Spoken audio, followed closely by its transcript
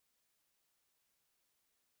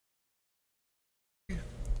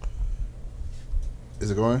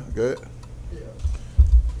Is it going? Good.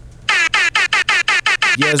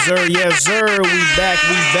 Yes, sir. Yes, sir. We back.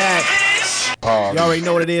 Y'all already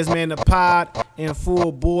know what it is, man. The pod and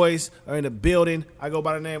full boys are in the building. I go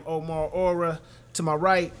by the name Omar Aura. To my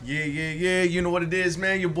right. Yeah. You know what it is,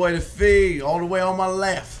 man. Your boy, the Fee. All the way on my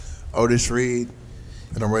left. Otis Reed.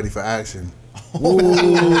 And I'm ready for action.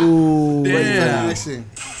 Ooh. Ready for Damn. action.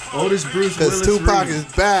 Otis Bruce Willis Because Tupac Reed. is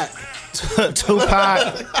back.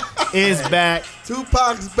 Tupac is back.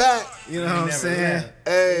 Tupac's back. You know what I'm saying?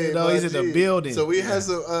 Hey, You know, my he's in the G. building. So we had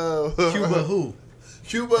some Cuba who?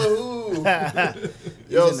 Cuba who?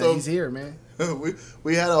 Yo, so He's here, man.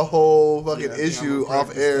 we had a whole fucking Yeah, issue I'm gonna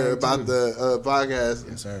off air about the podcast.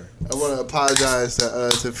 Yes, sir. I want to apologize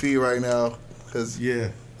to Fee right now because Yeah.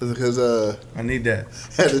 I I need that.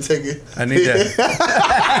 had to take it. I need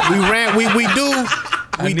that. We need do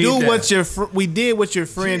that. we did what your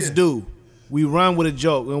friends Yeah. do. We run with a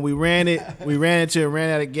joke. When we ran into it, ran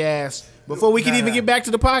out of gas before we could even get back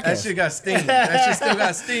to the podcast. That shit got steam. That shit still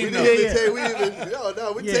got steam, We though.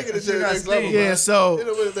 taking it to the got next level. steam. Yeah, bro. so- You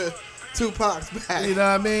know, with the Tupac's back. You know what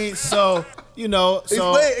I mean? So Explain.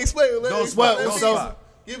 Don't spot, Let don't me- spot.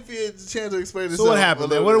 Give you a chance to explain this. So what happened,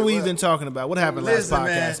 man? What are we even talking about? What happened last Listen,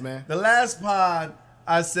 podcast, man? The last pod,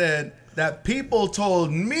 I said that people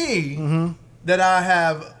told me that I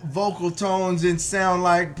have vocal tones and sound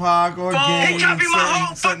like Pac or Game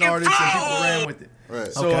and certain artists, and people ran with it.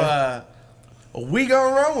 Right. So we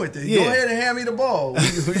gonna run with it. Yeah. Go ahead and hand me the ball.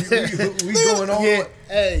 We going on. Yeah,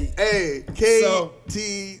 hey. Hey,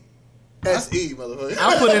 KTSE, motherfucker.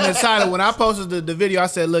 I put in the title when I posted the video. I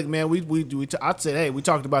said, "Look, man, I said, hey, we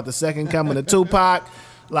talked about the second coming of Tupac.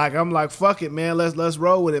 Like, I'm like, fuck it, man. Let's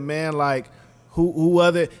roll with it, man. Like, who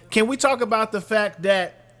other? Can we talk about the fact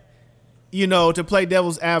that, you know, to play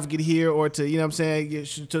devil's advocate here, or to, you know what I'm saying,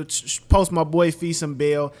 to post my boy Fee some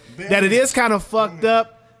bail, that it is kind of fucked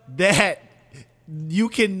up that you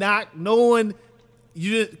cannot, no one.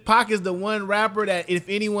 Pac is the one rapper that if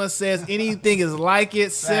anyone says anything is like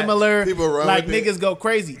it, similar, People run like with it. niggas go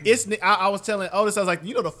crazy. I was telling Otis, I was like,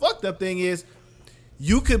 you know, the fucked up thing is,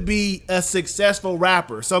 you could be a successful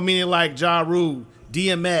rapper. So meaning like Ja Rule,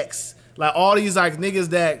 DMX, like all these like niggas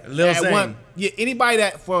that Lil at Zane. anybody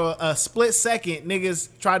that for a split second niggas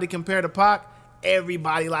tried to compare to Pac,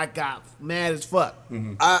 everybody like got mad as fuck.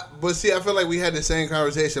 But see, I feel like we had the same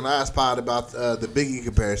conversation last pod about the Biggie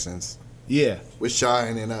comparisons Yeah. with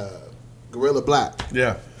Shine and Gorilla Black.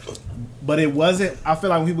 Yeah. But it wasn't. I feel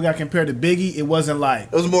like when people got compared to Biggie, it wasn't like.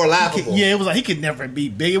 It was more laughable. Yeah, it was like he could never be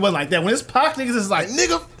big. It wasn't like that. When it's Pac niggas, it's like,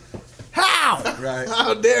 Nigga, how? Right.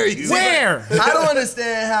 how dare you? Where? I don't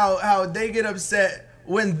understand how they get upset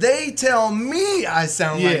when they tell me I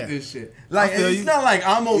sound Yeah. like this shit. Like, I feel it's you. not like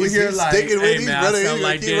I'm over He's here like, sticking with hey these man, I brothers. sound He's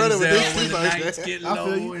like gonna keep running with Denzel this when the shit. nights get I feel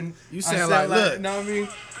low you. and You I sound sound like, look. you know what I mean?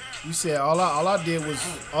 You said all I did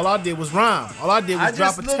was rhyme. All I did was I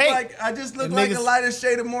drop just a look tape. like And like a niggas- lighter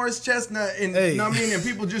shade of Morris Chestnut, and Hey. you know what I mean. And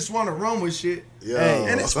people just want to run with shit, Yo,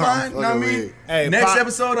 and it's fine. You know what I fucking mean. weird. Hey, Next Pac-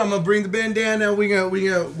 episode, I'm gonna bring the bandana. And we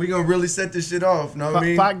gonna really set this shit off. You know what I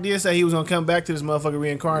mean? Pac did say he was gonna come back to this motherfucker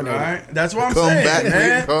reincarnated. All right, that's what I'm Come saying, back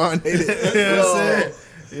man. reincarnated. You know what I'm saying?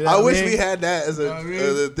 You know I what wish mean? we had that as what I mean?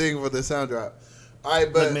 a thing for the sound drop. All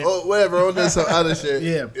right, but Look, man. whatever. On to some other shit.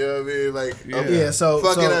 Yeah. You know what I mean? Like, Yeah, so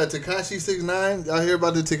fucking Tekashi 6ix9ine. Y'all hear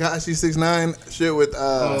about the Tekashi 6ix9ine shit with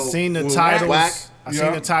I seen the with titles. Wack? I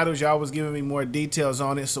seen the titles. Y'all was giving me more details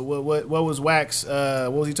on it. So what was Wax?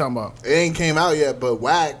 What was he talking about? It ain't came out yet, but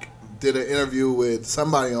Wack did an interview with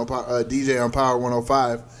somebody on DJ on Power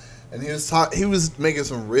 105, and he was making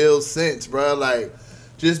some real sense, bro. Like,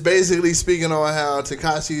 just basically speaking on how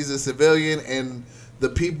Tekashi's a civilian and the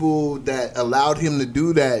people that allowed him to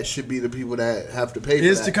do that should be the people that have to pay for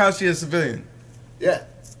Is that. Tekashi a civilian? Yeah,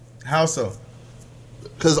 How so?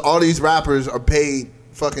 because all these rappers are paid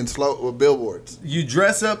fucking slow with billboards. You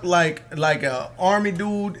dress up like a army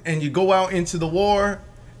dude and you go out into the war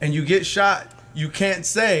and you get shot. You can't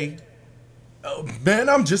say, oh, "Man,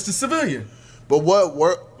 I'm just a civilian." But what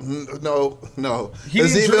work? No. He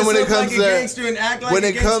Because didn't even when dress it up comes like to a gangster and act like when a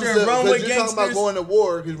it comes gangster to, and run because with you're talking about gangsters. going to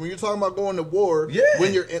war. Because when you're talking about going to war, Yeah.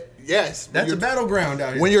 when you're in, yes, when That's a you're- battleground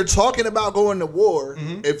out here. When you're talking about going to war,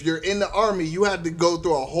 Mm-hmm. if you're in the army, you have to go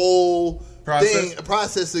through a whole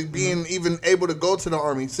process of being even able to go to the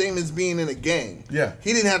army. Same as being in a gang. Yeah.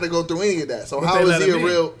 he didn't have to go through any of that. So But how they is let he a him in.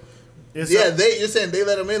 real? It's Yeah, a- you're saying they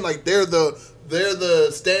let them in, like they're the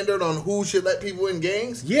standard on who should let people in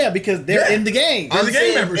gangs. Yeah, because they're Yeah. in the game. They're the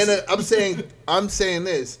gang members. I'm saying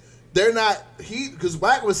this. They're not because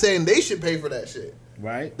Wack was saying they should pay for that shit.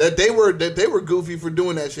 Right. That they were goofy for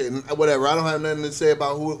doing that shit and whatever. I don't have nothing to say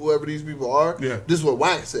about whoever these people are. Yeah. This is what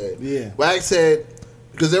Wack said. Yeah. Wack said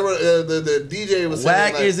Because there were the DJ was saying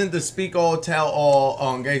Whack like, isn't the speak all, tell all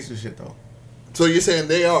on gangster shit though. So you're saying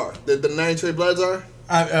they are the 9 Trey Bloods are?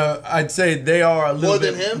 I'd say they are a little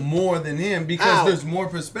bit him? more than him because How? there's more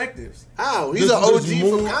perspectives. How? He's an OG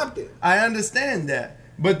from Compton. I understand that.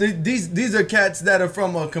 But these are cats that are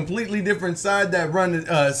from a completely different side that run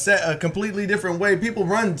a completely different way. People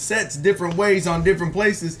run sets different ways on different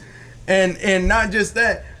places. And not just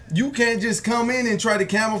that. You can't just come in and try to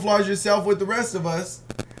camouflage yourself with the rest of us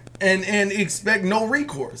and expect no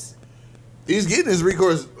recourse. He's getting his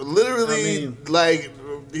recourse literally like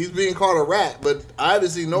he's being called a rat, but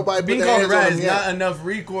obviously nobody being put called a their hands rat on is him not yet. enough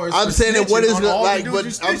recourse. I'm saying that what is like, but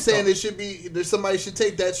I'm saying it it should be. There's somebody should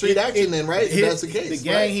take that street action then, right? If that's the case. The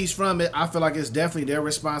gang he's from, I feel like it's definitely their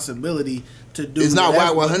responsibility to do. It's not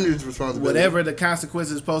whatever, White 100's responsibility. Whatever the consequence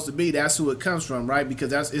is supposed to be, that's who it comes from, right?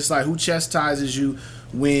 Because it's like who chastises you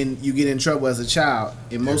when you get in trouble as a child.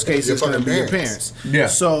 In most cases, it's going to be your parents. Yeah.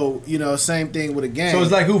 So same thing with a gang. So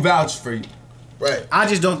it's like who vouched for you. Right. I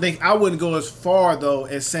just don't think I wouldn't go as far though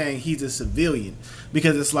as saying he's a civilian,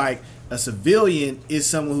 because it's like a civilian is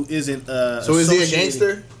someone who isn't. So is he a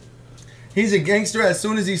gangster? He's a gangster as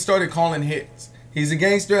soon as he started calling hits. He's a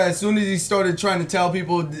gangster as soon as he started trying to tell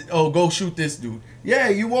people, "Oh, go shoot this dude." Yeah,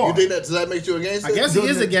 you are. You think does that make you a gangster? I guess he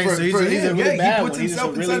is a gangster. He's a really bad he puts one. He's himself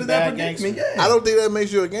a really inside of bad that gangster. predicament. Yeah. I don't think that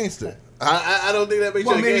makes you a gangster. I don't think that makes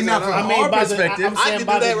you a gangster. Maybe not from our by the- perspective. I'm I saying can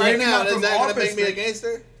by do that the- right maybe now. not Is from that our gonna make me a perspective.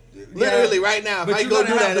 gangster? Literally, right now. If But I you go gotta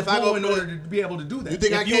do have that, the if I pull go in put, order to be able to do that. you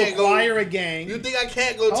think I If you can't go? acquire a gang, You think I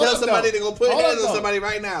can't go Hold tell up, somebody though. to go put Hold hands up, on though. somebody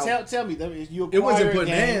right now? tell me, you It wasn't acquire a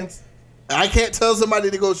putting gang. hands. I can't tell somebody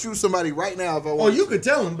to go shoot somebody right now if I Oh, want. you could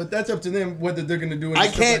tell them, but that's up to them whether they're going to do it. I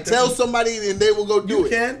can't tell somebody and they will go do You it.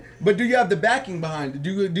 can, but do you have the backing behind it?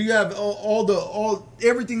 Do you have all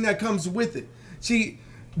everything that comes with it? See,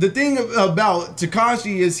 the thing about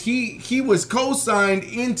Tekashi is he was co-signed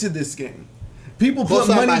into this game. People put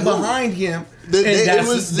Co-signed by money who? behind him, It and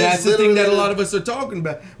was that's just the thing that a literally- lot of us are talking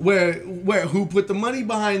about. Where who put the money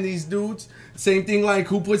behind these dudes? Same thing like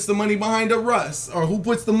who puts the money behind a Russ, or who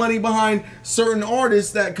puts the money behind certain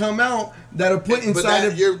artists that come out that are put But inside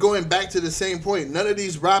of. you're going back to the same point. None of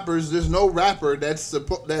these rappers, there's no rapper that's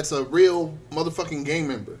a real motherfucking gang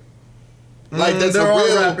member. Like that's there a are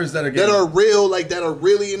real rappers that are gang real, like that are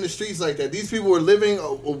really in the streets like that. These people are living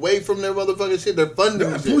away from their motherfucking shit. They're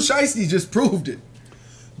funding shit. Pooh Shiesty just proved it.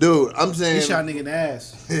 Dude, I'm saying He shot a nigga in the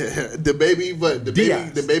ass. the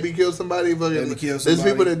baby killed somebody. Fucking, Baby killed there's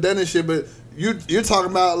somebody. people that done this shit, but you're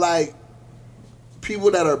talking about like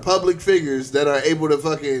people that are public figures that are able to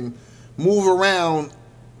fucking move around.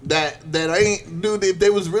 That ain't, dude. If they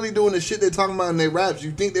was really doing the shit they're talking about in their raps, you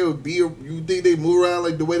think they would be? You think they move around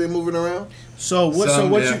like the way they're moving around? So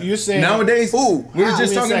what you're saying nowadays? Who? We were How? just Give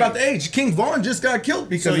me a talking about second. the age. King Vaughn just got killed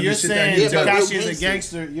because So of you're the shit that saying he Yeah, did. but Tekashi real is a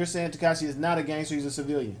gangster. You're saying Tekashi is not a gangster. He's a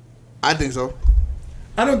civilian. I think so.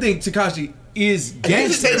 I don't think Tekashi is gangster. You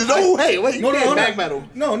just said, no, hey, wait, you No, can't no,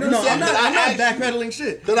 backpedal. No, You said I'm not that I asked you. backpedaling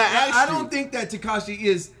shit. That I asked I you. don't think that Tekashi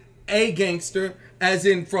is a gangster, as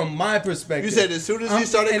in from my perspective. You said as soon as he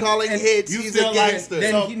started calling hits, you he's feel a like gangster.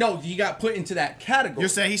 Then he got put into that category. You're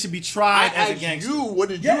saying he should be I tried as a asked gangster. you, what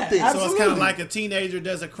did Yeah, you think? So it's kind absolutely. of like a teenager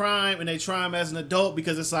does a crime and they try him as an adult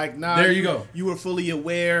because it's like, nah, There you go. You were fully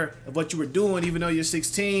aware of what you were doing, even though you're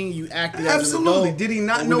 16. You acted as an Absolutely. adult. Did he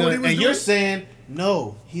not And know we're what he was And doing? you're saying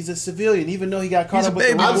no, he's a civilian, even though he got caught He's up a with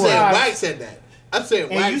the baby I'm boy. saying wives. Wack said that. I'm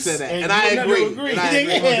saying And Wack you said that, and and you I never agree. agree. And I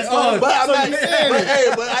agree. Yeah, so- But I'm so not you're saying, saying but it. hey,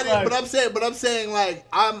 but Like- I'm saying like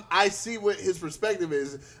I see what his perspective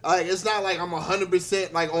is. Like it's not like I'm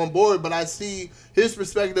 100% like on board, but I see his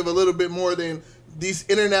perspective a little bit more than these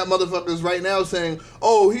internet motherfuckers right now saying,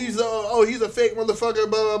 "Oh, he's a fake motherfucker,"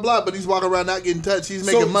 blah blah blah. But he's walking around not getting touched. He's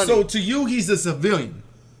making money. So to you, he's a civilian.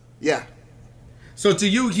 Yeah, So to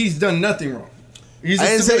you, he's done nothing wrong. He's a I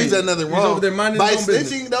didn't say civilian. he's done nothing He's wrong. over there minding By his own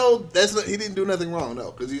business. snitching though, he didn't do nothing wrong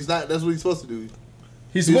though, because he's not. That's what he's supposed to do.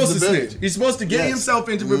 He's He's supposed a to civilian. snitch. He's supposed to get Yes. himself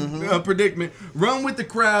into a predicament, run with the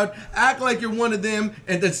crowd, act like you're one of them,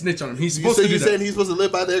 and then snitch on him. He's supposed So to do you saying that. he's supposed to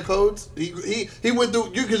live by their codes? He went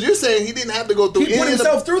through you because you're saying he didn't have to go through. He any put of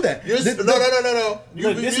himself through that. You're, The- no.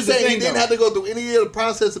 Look, this You're is the saying he thing, didn't though. have to go through any of the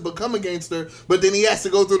process to become a gangster, but then he has to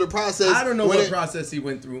go through the process. I don't know when what it- process he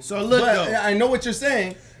went through. So look, but though. I know what you're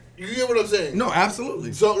saying. You get what I'm saying? No,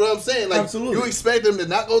 absolutely. So what I'm saying, like, Absolutely. you expect them to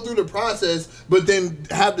not go through the process, but then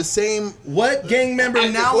have the same. What gang member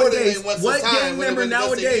Act accordingly nowadays? once What it's time, gang when member the dust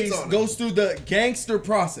nowadays hits on it. goes through the gangster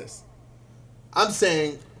process? I'm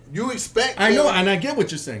saying you expect. I know, them- and I get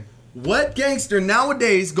what you're saying. What gangster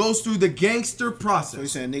nowadays goes through the gangster process? So you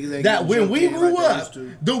saying niggas ain't that when getting we jumped in grew like they up, used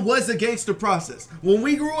to? there was a gangster process. When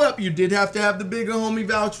we grew up, you did have to have the bigger homie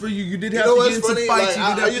vouch for you. You did have You know to what's get into funny? fights.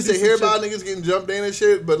 Like, I used to hear about niggas getting jumped in and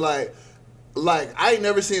shit, but like I ain't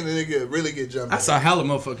never seen a nigga really get jumped in. I saw hella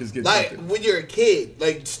motherfuckers get Like jumped in. when you're a kid,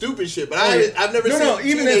 like stupid shit. But Oh, yeah. I've never seen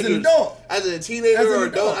even as an adult. As a teenager As an or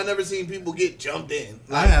adult. adult, I never seen people get jumped in.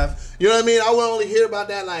 I have. You know what I mean? I would only hear about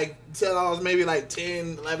that like until I was maybe like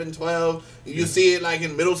 10, 11, 12. You see it like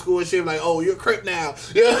in middle school and shit, like, oh, you're a Crip now.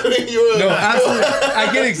 You know what I mean? No, absolutely.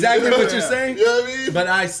 I get exactly what you're saying. You know what I mean? But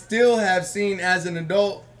I still have seen as an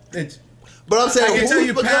adult. It's, But I'm saying, I can who's tell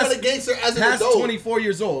you becoming a gangster as an past adult? 24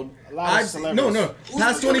 years old. A lot of celebrities. Who's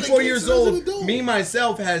Past becoming a 24 years gangster as an old, adult? me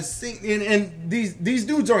myself has seen, and these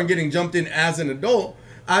dudes aren't getting jumped in as an adult.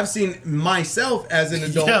 I've seen myself as an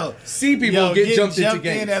adult see people get jumped into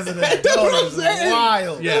gangs. in as an That's what I'm adult is saying.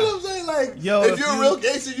 wild. Yeah. You know what I'm saying? Like, Yo, if if you're a you- real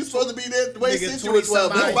gangster, you're supposed to be there the way Nigga, since you were 12.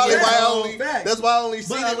 That's 20-some probably years why I old. only. Facts. That's why I only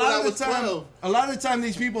seen But it when I was 12. a lot of the time,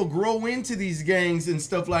 these people grow into these gangs and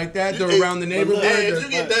stuff like that. They're Hey, around the but neighborhood. hey,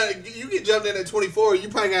 They're- if you get jumped in at 24, you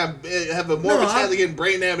probably got have a more of a chance of getting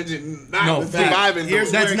brain damage and not surviving.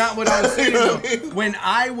 That's not what I was saying. You know what though. I mean? When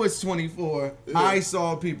I was 24, I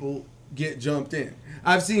saw people get jumped in.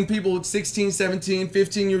 I've seen people 16, 17,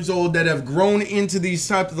 15 years old that have grown into these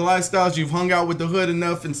types of lifestyles. You've hung out with the hood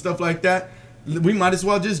enough and stuff like that. We might as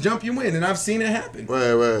well just jump you in. And I've seen it happen.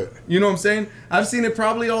 Right. You know what I'm saying? I've seen it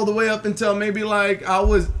probably all the way up until maybe like I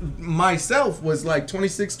was myself was like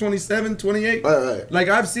 26, 27, 28. Right. Like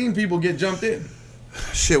I've seen people get jumped in.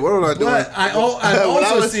 Shit, what was I doing? But I've When I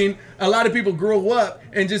also was- seen a lot of people grow up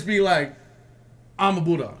and just be like, I'm a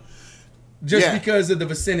Bulldog. Just Yeah. because of the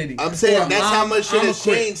vicinity. I'm saying Or that's how much shit I'm a has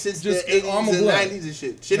Crip. changed since Just, the 80s I'm a and blood. 90s and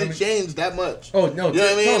shit. Shit You know has what I mean? changed that much. Oh, no, You know what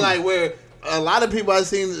I mean? totally. Like where a lot of people I've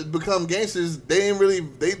seen become gangsters, they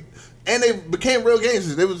became real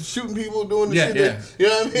gangsters. They was shooting people, doing the Yeah, shit. yeah. That, you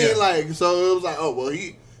know what I mean? Yeah. Like, so it was like, oh, well,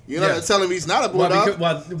 you're not Yeah. telling me he's not a Well, bulldog.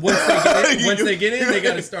 once they get in, they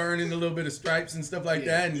got to start earning a little bit of stripes and stuff like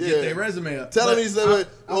that and Yeah. get their resume up. Tell him But he's not.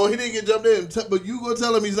 Oh, he didn't get jumped in. But you go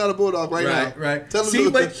tell him he's not a bulldog right now. Right. Tell him See,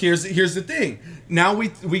 but here's the thing. Now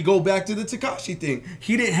we go back to the Tekashi thing.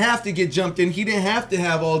 He didn't have to get jumped in. He didn't have to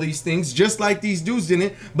have all these things, just like these dudes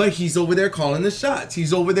didn't. But he's over there calling the shots.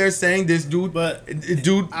 He's over there saying this dude. But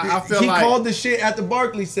I feel he like- called the shit at the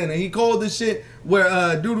Barclays Center. He called the shit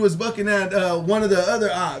where dude was bucking at one of the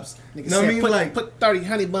other ops. You know what I mean? Like put 30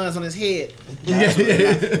 honey buns on his head.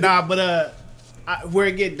 yeah. Nah, but where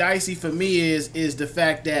it get dicey for me is the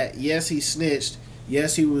fact that yes, he snitched.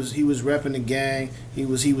 Yes, he was repping the gang. He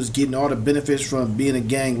was getting all the benefits from being a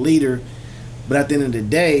gang leader. But at the end of the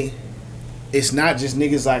day, it's not just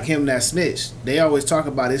niggas like him that snitched. They always talk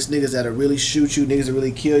about it's niggas that'll really shoot you, niggas that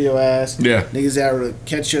really kill your ass. Yeah. Niggas that will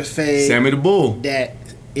catch your fade. Sammy the Bull. That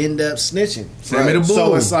end up snitching. Sammy the Bull.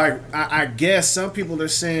 So it's like I guess some people are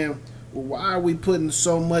saying, well, why are we putting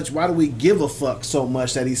so much? Why do we give a fuck so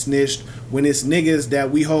much that he snitched when it's niggas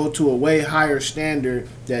that we hold to a way higher standard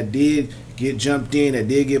that did get jumped in, that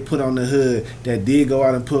did get put on the hood, that did go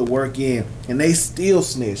out and put work in, and they still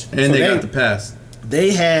snitched. And So they got the pass. They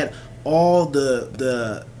had all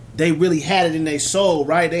the they really had it in their soul,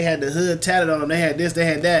 right? They had the hood tatted on them. They had this, they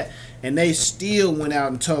had that, and they still went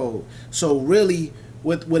out and told. So really,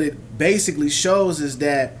 what it basically shows is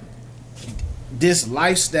that this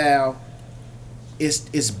lifestyle is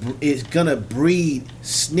gonna breed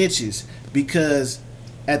snitches, because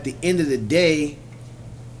at the end of the day,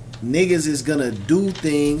 niggas is gonna do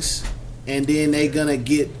things and then they gonna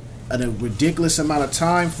get a ridiculous amount of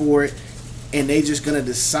time for it, and they just gonna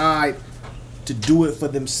decide to do it for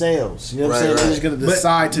themselves. You know what I'm saying? They're just gonna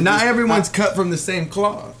decide to. Not everyone's cut from the same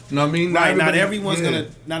cloth. You know what I mean? Right, not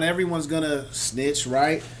everybody- everyone's gonna snitch,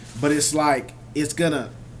 right? But it's like it's gonna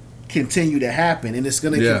continue to happen, and it's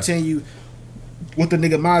gonna continue. What the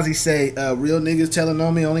nigga Mozzie say? Real niggas telling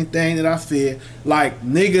on me. Only thing that I fear, like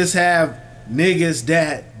niggas have niggas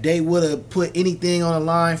that they would have put anything on the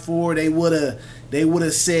line for. They would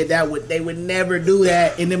have said they would never do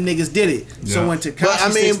that, and them niggas did it. Yeah. So when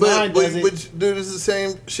Tekashi 6ix9ine does it, but dude, it's the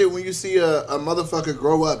same shit when you see a motherfucker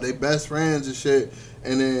grow up, they best friends and shit,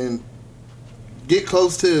 and then get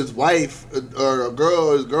close to his wife or a girl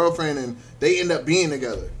or his girlfriend, and they end up being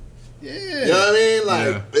together. yeah, You know what I mean?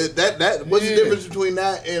 Like that. What's the difference between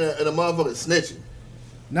that and a motherfucker snitching?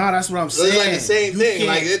 no, that's what I'm So saying. it's like the same You thing. can't-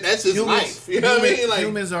 Like that's just humans- life. You know what I mean? Like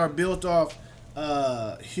humans are built off.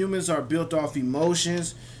 Humans are built off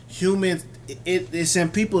emotions. Humans, it's in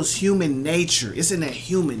people's human nature. It's in their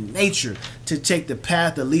human nature to take the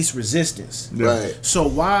path of least resistance. right. So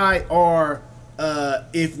why are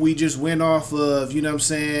if we just went off of, you know what I'm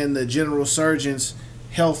saying, the general surgeon's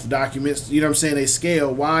health documents, you know what I'm saying, they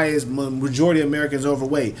scale, why is majority of Americans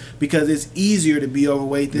overweight? Because it's easier to be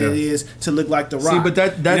overweight than it is to look like The Rock. See, but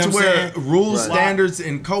that's you know where rules, Right. standards,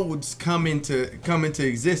 and codes come into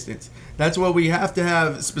existence. That's why we have to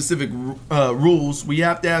have specific rules. We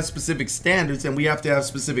have to have specific standards, and we have to have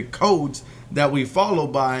specific codes that we follow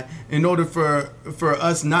by in order for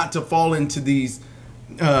us not to fall into these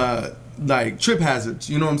like trip hazards.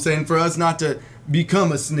 You know what I'm saying? For us not to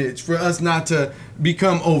become a snitch, for us not to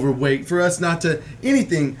become overweight, for us not to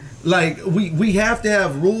anything. Like we have to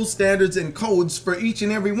have rules, standards, and codes for each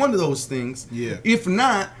and every one of those things. Yeah. If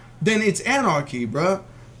not, then it's anarchy, bruh.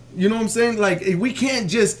 You know what I'm saying? Like, we can't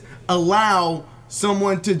just allow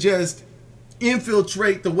someone to just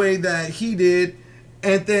infiltrate the way that he did,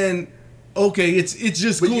 and then okay, it's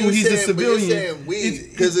just But cool. you He's a saying- but you're civilian. saying we,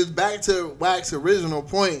 because it's back to Wax's original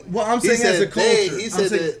point. Well, I'm He saying as said a culture. He I'm said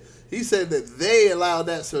saying- that. He said that they allowed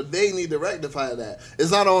that, so they need to rectify that.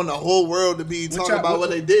 It's not on the whole world to be talking about what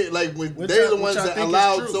they did. Like, when they're the ones that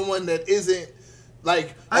allowed someone that isn't,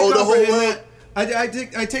 like, the whole world. I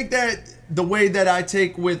take that the way that I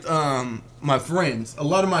take with my friends. A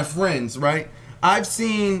lot of my friends, right? I've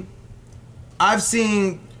seen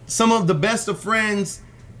some of the best of friends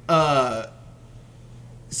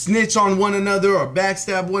snitch on one another or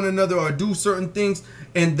backstab one another or do certain things,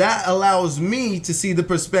 and that allows me to see the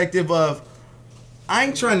perspective of I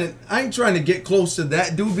ain't trying to get close to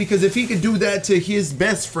that dude, because if he could do that to his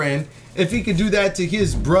best friend, if he could do that to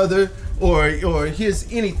his brother or his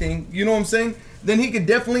anything, you know what I'm saying? Then he could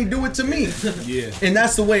definitely do it to me. Yeah. And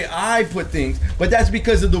that's the way I put things. But that's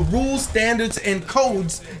because of the rules, standards, and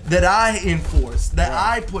codes that I enforce, that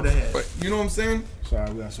I put ahead. You know what I'm saying?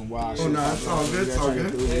 Sorry, we got some wild shit. Oh, no, it's all good. It's all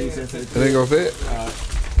good. It ain't gonna fit.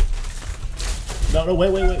 No, wait.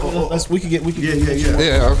 Let's, we can get. Yeah.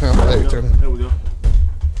 Yeah, okay. I'm like trying to. There we go.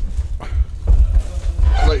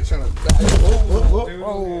 Like trying to.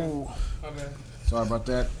 Whoa. Sorry about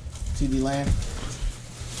that. TV land.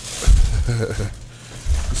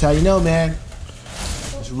 That's how you know, man.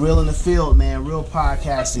 It's real in the field, man. Real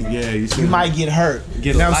podcasting. Yeah, you might get hurt.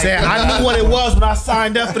 You know what I'm saying? I knew what it was when I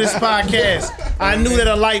signed up for this podcast. I knew that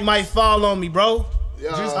a light might fall on me, bro.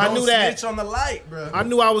 I knew that. Snitch on the light, bro. I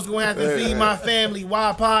knew I was going to have to feed my family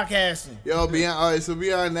while podcasting. Yo,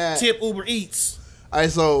 beyond that. Tip Uber Eats. All right,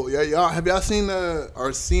 so y'all have y'all seen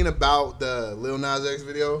about the Lil Nas X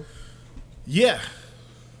video? Yeah.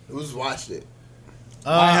 Who's watched it?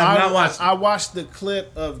 I have not watched it. I watched the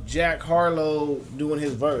clip of Jack Harlow doing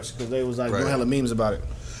his verse because they was like doing hella memes about it.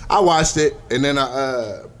 I watched it, and then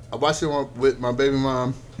I watched it with my baby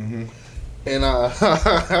mom, and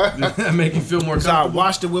That make you feel more So I comfortable.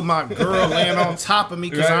 watched it with my girl laying on top of me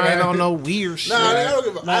because I ain't on no weird shit. Nah, I don't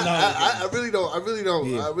give a. I really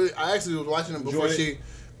don't. I actually was watching it before she.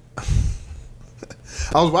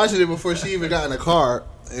 I was watching it before she even got in the car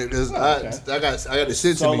because I got the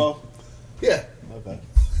shit to me. Solo. Yeah. Okay.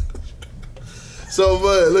 So,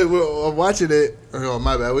 but look, I'm watching it. Oh,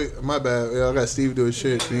 my bad. My bad. Yeah, I got Steve doing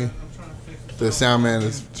shit. The sound man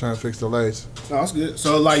is trying to fix the lights. No, that's good.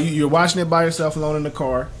 So like you're watching it by yourself alone in the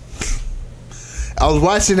car. I was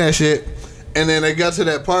watching that shit, and then I got to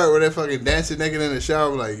that part where they're fucking dancing naked in the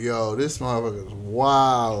shower. I'm like, yo, this motherfucker's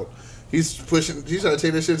wild. He's trying to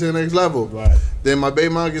take this shit to the next level. Right. Then my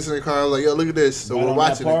baby mom gets in the car. I was like, yo, look at this. So Right we're on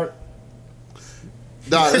watching that part.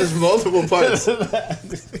 it. Nah, there's multiple parts.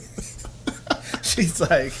 She's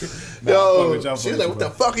like, Yo, she's like, what the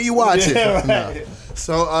fuck are you watching? Yeah, right. Nah.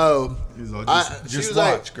 So, Just she was watch,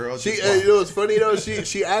 like, girl. She, Just watch. you know what's funny though?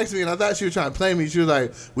 She asked me, and I thought she was trying to play me. She was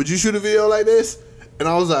like, "Would you shoot a video like this?" And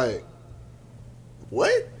I was like,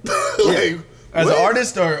 "What?" Like, As what? an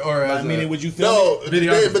artist or as I mean, a, would you film No,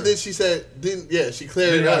 it? but then she said, she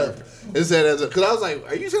cleared it up and said, because I was like,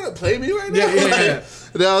 "Are you trying to play me right now?" Yeah.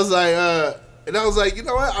 And I was like, you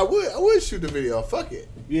know what? I would shoot the video. Fuck it.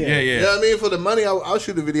 Yeah. You know what I mean? For the money, I'll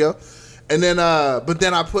shoot a video. And then, but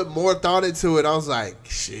then I put more thought into it. I was like,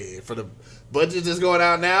 shit, for the budget just going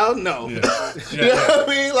out now? No. You know what I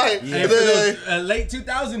mean? Like, Hey, for those, late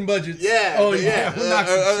 2000 budgets. yeah. Oh yeah. We'll knock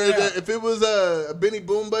some shit out. If it was a Benny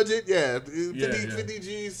Boom budget, 50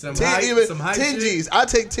 G's, Some 10, hype- even some hype 10 shit. G's. I'll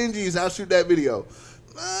take 10 G's. I'll shoot that video.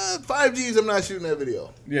 5 G's, I'm not shooting that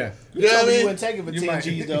video. Yeah. You know what I You mean? wouldn't take it for 10 might-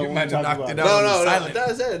 G's though. you when might we have talk knocked it about out. No, Silent.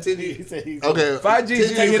 that's it. 10 He G's. said he's Okay. 5 G's, you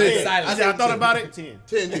 10 take it G's. in silent. I thought about it. 10.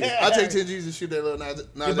 10 G's. I'll take 10 G's to shoot that little Nas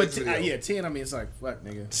But X video. yeah, 10. I mean, it's like fuck,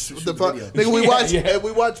 nigga. What Shoot the the fuck? video. Nigga,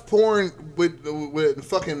 we watch porn with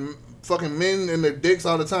fucking men and their dicks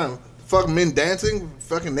all the time. Fuck men dancing,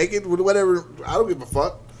 fucking naked, whatever. I don't give a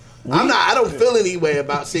fuck. I don't feel any way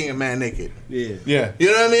about seeing a man naked. Yeah. You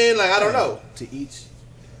know what I mean? Like, I don't know. To each.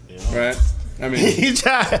 Right. I mean, He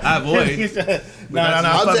tried. I avoid. No.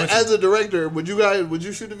 I'm saying, as a director, would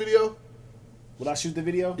you shoot the video? Would I shoot the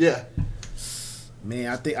video? Yeah. Man,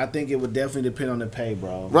 I think it would definitely depend on the pay,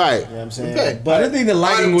 bro. Right. You know what I'm saying? Okay. But I didn't think the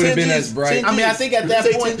lighting would have been 10 as bright. I mean, I think at that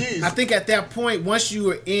Say point, 10 Gs. once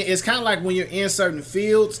you are in, it's kind of like when you're in certain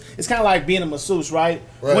fields. It's kind of like being a masseuse, right?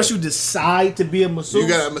 Right. Once you decide to be a masseuse, You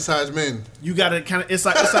gotta massage men. you gotta kind of. It's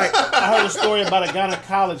like I heard a story about a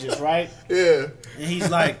gynecologist, right? Yeah. And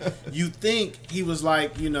he's like, you think he was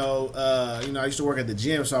like, I used to work at the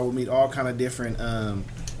gym, so I would meet all kind of different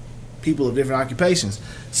people of different occupations.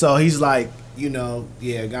 So he's like,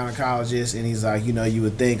 gynecologist, and he's like, you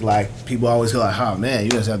would think like people always go like, oh man,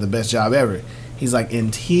 you just have the best job ever. He's like,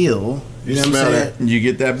 until you know what I'm smell saying? it. You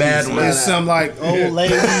get that bad one. There's some like old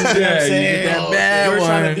lady, you know what I'm Yeah, you saying? get that bad You're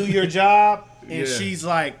trying one. to do your job, and Yeah. she's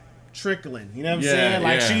like trickling. You know what I'm Yeah, saying?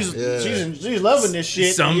 Like yeah. she's loving this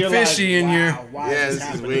shit. Some and you're fishy like, in wow, your- why Yeah, is this is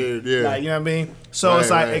happening? weird, yeah. Like, you know what I mean? So it's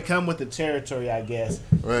Right, like right. it come with the territory, I guess.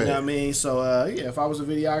 Right. You know what I mean? So if I was a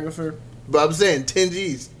videographer, But I'm saying 10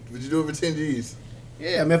 G's. Would you do it for 10 G's?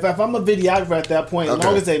 yeah, I mean, if I'm a videographer at that point, as Okay.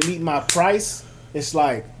 long as they meet my price, it's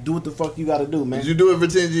like do what the fuck you got to do, man. Would you do it for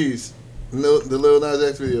 10 G's? The Lil Nas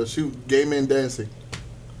X video. Shoot gay men dancing.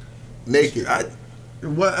 Naked.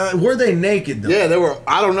 Were they naked though? Yeah, they were.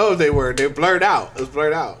 I don't know if they were. They blurred out. It was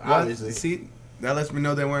blurred out, obviously. See, that lets me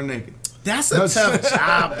know they weren't naked. That's a tough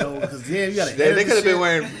job though, because you got to. They could have been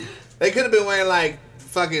wearing. They could have been wearing like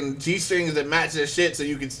fucking G strings that match their shit, so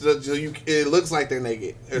it looks like they're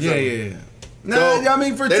naked. Or something. No, So, I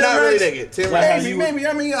mean for they're 10 not really racks, naked. 10 Like, racks. maybe.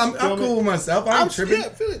 I mean, I'm Film cool it. with myself. I'm tripping. Yeah,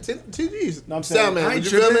 feel it. 10 G's. No, I'm saying, Sound man, I would ain't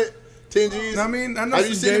you film tripping. it? 10 G's. I mean, I know Have some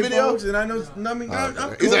you seen the gay video? folks, and I know. I mean, I'm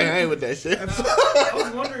cool. He's like, I ain't with that shit. I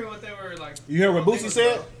was wondering what they were like. You heard what Boosie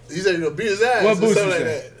said? He said he'll beat his ass. What or Boosie something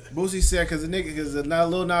said? Like that. Boosie said because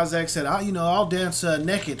Lil Nas X said, I'll dance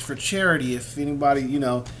naked for charity if anybody,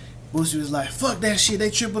 Boosie was like, fuck that shit.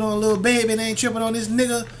 They tripping on Lil Baby. They ain't tripping on this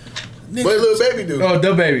nigga. What little baby do? Oh,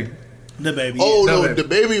 the baby. The Baby. Oh No, no, baby. the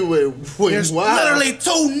baby went There's wild. literally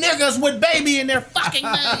 2 niggas with Baby in their fucking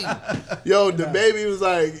name. Yo, the baby was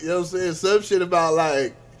like, you know what I'm saying, some shit about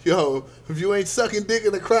like, yo, if you ain't sucking dick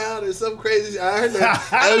in the crowd or some crazy shit. I heard that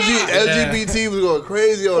LGBT was going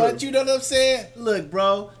crazy on But it. you know what I'm saying? Look,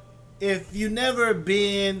 bro, if you never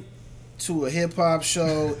been to a hip hop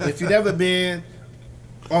show, if you never been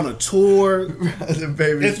on a tour, The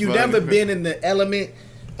baby. if you never been in the element,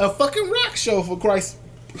 a fucking rock show for Christ's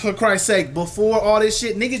sake, before all this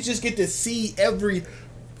shit, niggas just get to see every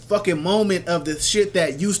fucking moment of the shit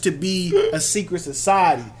that used to be a secret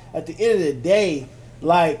society. At the end of the day,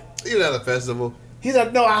 like, You're not a festival. he's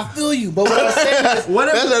like, no, I feel you, but what I'm saying is, What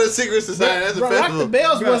That's if? not a secret society. That's a Bro, Rock festival. the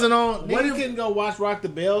Bells Bro, wasn't on. what Nigga if- couldn't go watch Rock the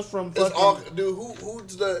Bells from It's fucking. all, dude.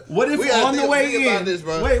 Who's the? What if we gotta on the think way about in? this,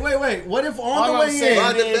 bro. Wait. What if All on the I'm way saying in?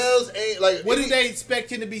 Rock the is- Bells ain't like. What any- do they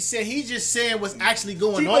expect him to be saying? He's just saying what's actually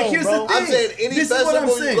going See, but on, here's bro. the thing. I'm saying any This is what I'm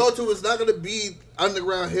festival you saying. go to, it's not gonna be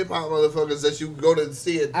underground hip hop motherfuckers that you go to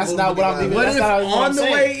see it. That's not what I'm even- What That's if not even what on I'm the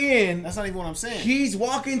saying. way in, That's not even what I'm saying. he's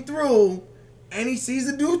walking through and he sees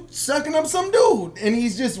a dude sucking up some dude, and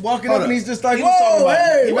he's just walking Hold up and up. he's just like, He was talking "Whoa, about-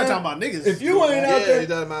 hey!" he wasn't man. talking about niggas. If you ain't out Yeah, there, you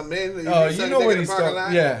talking about men? Oh, you know what he's he's talking talking-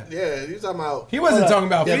 about? yeah. Yeah, you talking about he wasn't talking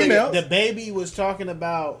about Yeah, females. The Baby was talking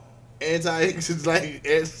about. it's like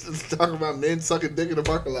it's talking about men sucking dick in the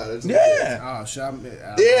parking lot. Or something. Yeah, Oh, shit.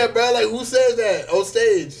 Yeah, bro. Like, who says that on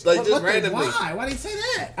stage? Like, just randomly. Why? Why did he say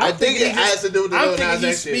that? I think it has to do with the I'm Lil thinking Nas he's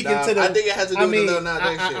X shit, speaking dog. to the. I think it has to do with the Lil Nas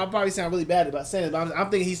X shit. I'll probably sound really bad about saying it, but I'm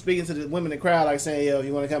thinking he's speaking to the women in the crowd, like saying, "Yo,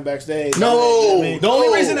 you want to come backstage?" No, You know what I mean? the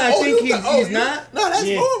only reason I think you- he's you- not. No, that's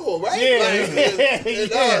Yeah. normal, right? Yeah. Like,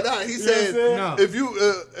 Yeah. No, he You know said what I'm saying? if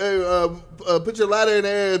you put your ladder in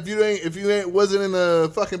there if you ain't wasn't in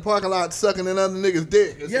the fucking parking lot sucking another nigga's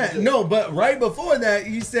dick. or some Yeah, shit. no, but right before that,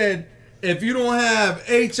 he said, if you don't have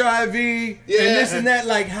HIV and this and that,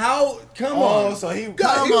 like, how? Come on. so he.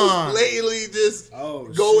 God, Come he was on. blatantly just Oh,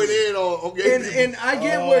 going shit. in on gay And people. I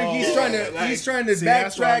get where he's trying to like, he's trying to See,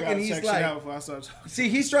 that's why I backtrack, gotta and he's check shit like, out before I start talking. see,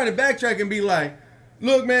 he's trying to backtrack and be like,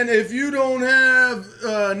 look, man, if you don't have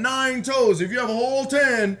 9 toes, if you have a whole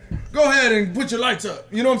 10, go ahead and put your lights up.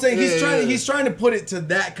 You know what I'm saying? Yeah. He's trying to put it to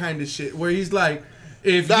that kind of shit where he's like,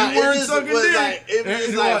 if Nah, you weren't it just sucking was dick, like- it was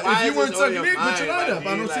and like, why if you is weren't this on sucking your dick, put your mind, light my up. I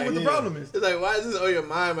G? don't see what the Like, problem is. It's like, why is this on your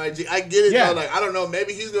mind, my G? I get it, Yeah. though. Like, I don't know.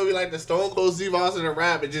 Maybe he's gonna be like the Stone Cold Steve Austin of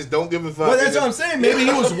rap and just don't give a fuck. Well, that's what I'm saying. Maybe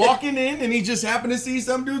he was walking in and he just happened to see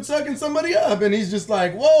some dude sucking somebody up, and he's just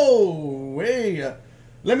like, "Whoa, hey,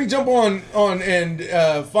 let me jump on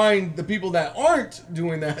and find the people that aren't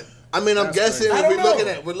doing that." I mean, I'm guessing I if don't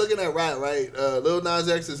know. we're looking at rap, right? Lil Nas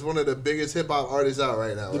X is one of the biggest hip hop artists out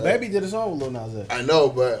right now. The right? baby did a song with Lil Nas X. I know,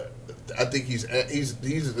 but I think he was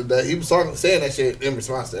saying that shit in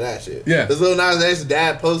response to that shit. Yeah. Because Lil Nas X's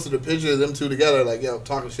dad posted a picture of them two together, like, yo,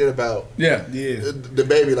 talking shit about Yeah. the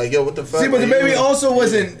baby, like, yo, what the fuck? See, but the baby also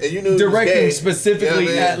wasn't and you knew he was directing gay. specifically You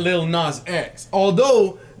know what I at mean? Lil Nas X.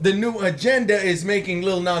 Although the new agenda is making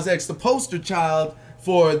Lil Nas X the poster child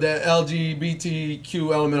for the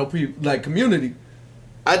LGBTQ elemental community.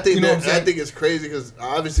 I think You know what I'm saying? I think it's crazy because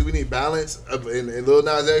obviously we need balance, and Lil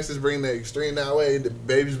Nas X is bringing the extreme that way, the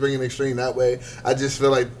baby's bringing the extreme that way. I just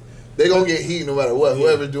feel like they're gonna get heat no matter what.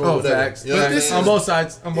 Whoever's doing whatever. Facts. You know what I Facts. mean? On both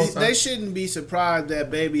sides. On both They sides. shouldn't be surprised that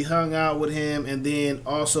baby hung out with him and then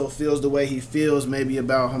also feels the way he feels maybe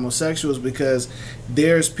about homosexuals, because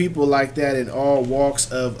there's people like that in all walks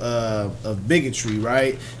of bigotry,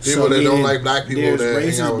 right? People that don't meaning like black people There's that hang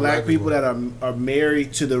racist out with black black people people. that are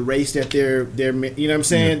married to the race that they're you know what I'm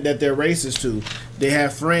saying, that they're racist to. They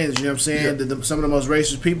have friends, you know what I'm saying. Some of the most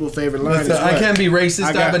racist people favorite line is Listen, I what? can't be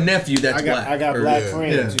racist. I have a nephew that's black. I got Or- black Yeah.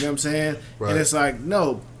 friends, Yeah. you know what I'm saying? Right. And it's like,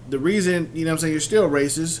 no, the reason, you know what I'm saying, you're still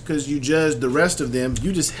racist because you judge the rest of them.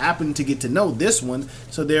 You just happen to get to know this one,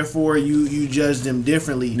 so therefore you judge them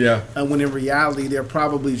differently. Yeah. And when in reality, they're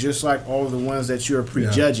probably just like all of the ones that you're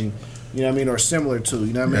prejudging, you know what I mean, or similar to,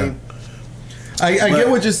 you know what I mean? I get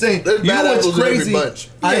what you're saying. There's You know bad what's apples in every crazy? bunch.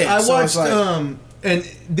 Yeah, I so watched it's like- and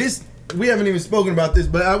this we haven't even spoken about this,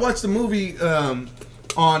 but I watched a movie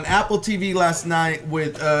on Apple TV last night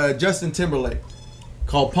with Justin Timberlake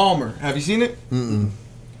called Palmer. Have you seen it?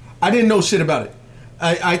 I didn't know shit about it.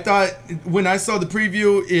 I thought when I saw the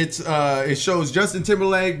preview, it shows Justin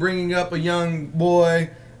Timberlake bringing up a young boy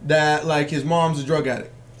that like his mom's a drug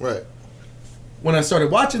addict. Right. When I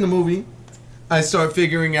started watching the movie, I started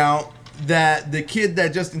figuring out that the kid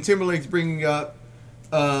that Justin Timberlake's bringing up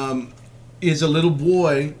is a little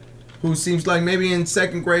boy who seems like maybe in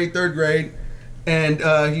second grade, third grade,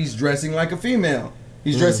 and he's dressing like a female.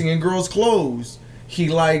 He's dressing in girls' clothes. He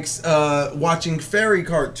likes watching fairy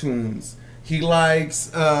cartoons. He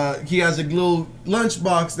likes, he has a little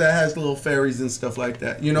lunchbox that has little fairies and stuff like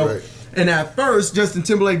that, you know? Right. And at first, Justin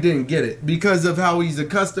Timberlake didn't get it because of how he's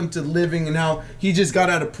accustomed to living and how he just got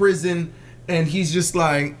out of prison, and he's just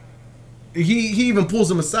like, he even pulls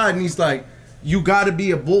him aside and he's like, you gotta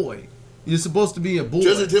be a boy. You're supposed to be a boy.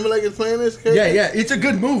 Justin Timberlake is playing this character? Yeah, it's a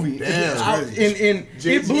good movie. Damn. And it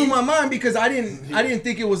Jay-Z? blew my mind because I didn't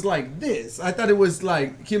think it was like this. I thought it was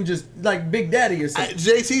like him just like Big Daddy or something.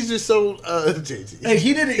 JT's just so JT. Hey,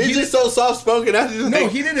 he did it. He's just so soft spoken. No,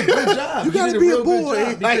 he did a good job. You He gotta did be a real good boy.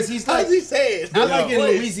 job because he's like, how's he say it? I like in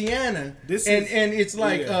Voice. Louisiana, This and is- it's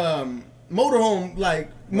like yeah. motorhome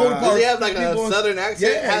like motor Does park. he have like people- a southern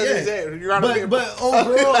accent? Yeah, How does yeah. he say it? You gotta be a But boy.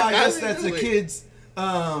 overall, I Like, how guess does he that's do a it? kid's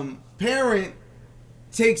parent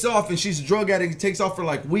takes off, and she's a drug addict. Takes off for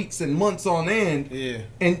like weeks and months on end. Yeah.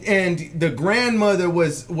 And the grandmother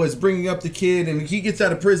was bringing up the kid, and he gets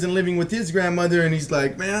out of prison living with his grandmother, and he's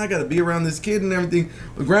like, man, I gotta be around this kid and everything.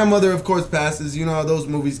 The grandmother, of course, passes. You know how those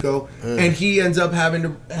movies go. And he ends up having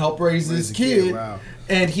to help raise this the kid, kid. wow.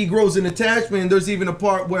 And he grows an attachment. And there's even a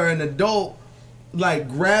part where an adult like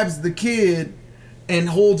grabs the kid and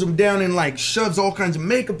holds him down and like shoves all kinds of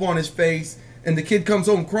makeup on his face, and the kid comes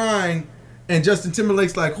home crying, and Justin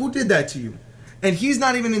Timberlake's like, who did that to you? And he's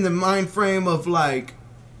not even in the mind frame of like,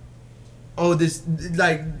 oh, this,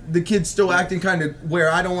 like the kid's still acting kind of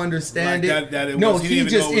where I don't understand Like it. that it No, was- he he didn't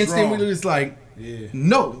even just know it was instantly wrong. was like, Yeah.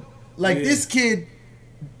 no, like Yeah. this kid,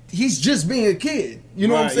 he's just being a kid. You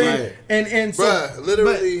know what I'm Right, saying? right. And so, Bruh,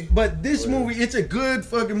 literally- but this movie, it's a good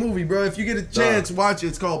fucking movie, bro. If you get a chance, watch it.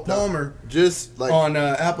 It's called Palmer Just like on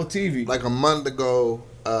Apple TV. like a month ago,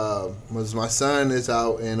 was my son is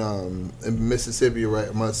out in Mississippi,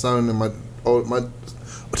 right? My son and my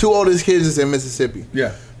two oldest kids is in Mississippi.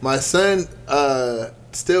 Yeah. My son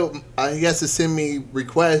still he has to send me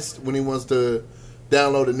requests when he wants to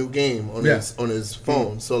download a new game on his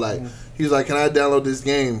phone. So like he's like, can I download this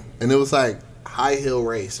game? And it was like High Hill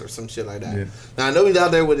Race or some shit like that. Yeah. Now I know he's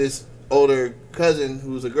out there with his older cousin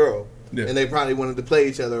who's a girl. Yeah. And they probably wanted to play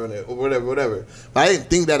each other on it or whatever. But I didn't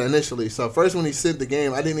think that initially. So first when he sent the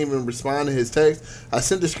game, I didn't even respond to his text. I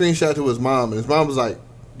sent the screenshot to his mom, and his mom was like,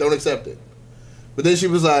 don't accept it. But then she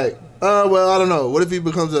was like, oh, well, I don't know. What if he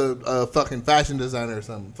becomes a fucking fashion designer or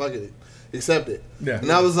something? Fuck it. Accept it. Yeah.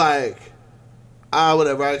 And I was like,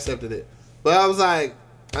 whatever. I accepted it. But I was like,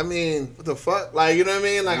 I mean, what the fuck? Like, you know what I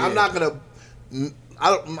mean? Like, I'm not going to... I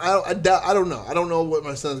don't know. I don't know what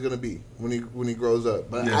my son's gonna be when he grows up.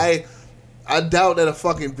 But Yeah. I doubt that a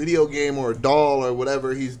fucking video game or a doll or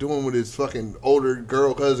whatever he's doing with his fucking older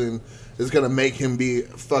girl cousin is gonna make him be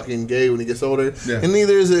fucking gay when he gets older, Yeah. and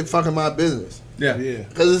neither is it fucking my business. Yeah.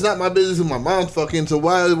 Because it's not my business who my mom's fucking, so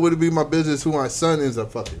why would it be my business who my son ends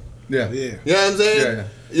up fucking? Yeah. Yeah. You know what I'm saying? Yeah.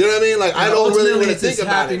 You know what I mean? Like, I And don't really ultimately, want to it's think his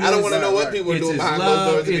about it. I don't want to know what happiness, people are it's doing his behind love,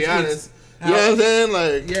 closed doors, to be it's- honest. how- You know what I'm saying?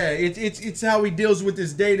 Like, Yeah, it's how he deals with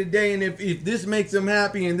his day to day, and if this makes him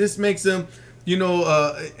happy and this makes him,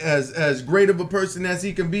 as great of a person as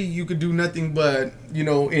he can be, you could do nothing but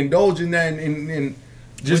indulge in that and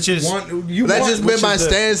just Which is- that's just been my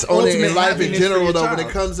stance on it in ultimate life in happiness for general, your though. When it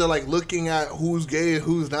child. comes to like looking at who's gay and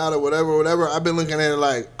who's not, or whatever, I've been looking at it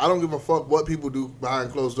like I don't give a fuck what people do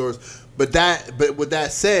behind closed doors. But with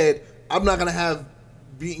that said, I'm not gonna have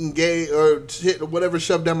being gay or shit or whatever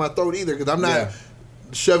shoved down my throat either, because I'm not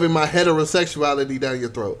shoving my heterosexuality down your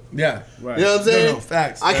throat. Yeah, Right. You know what I'm saying? No,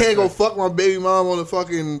 facts. I That's can't go facts. fuck my baby mom on the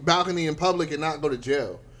fucking balcony in public and not go to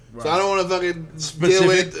jail. So I don't want to fucking deal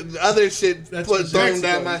Specific. with other shit That's thrown specific.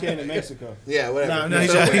 down my. You can't in Mexico. Yeah, whatever. No, he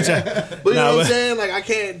tried. But you know what I'm saying? Like, I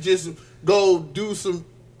can't just go do some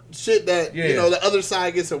shit that Yeah. the other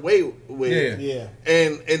side gets away with. Yeah. Yeah.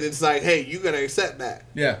 And it's like, hey, you gotta accept that.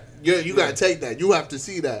 Yeah. You gotta take that. You have to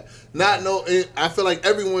see that. I feel like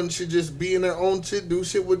everyone should just be in their own shit, do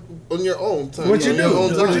shit on your own time. What you on do? your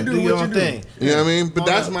own What time. you do? Do your What own you do? thing. You know what I mean? But On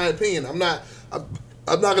that's up. my opinion. I'm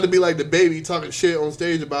not gonna be like the baby talking shit on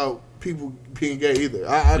stage about people being gay either.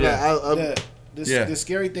 The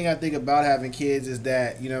scary thing I think about having kids is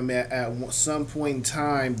that, man, at some point in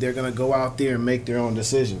time, they're going to go out there and make their own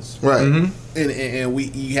decisions. Right. And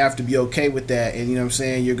you have to be okay with that. And, you know what I'm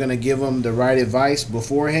saying, you're going to give them the right advice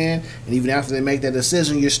beforehand. And even after they make that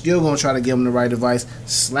decision, you're still going to try to give them the right advice,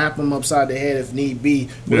 slap them upside the head if need be,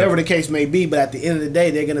 whatever the case may be. But at the end of the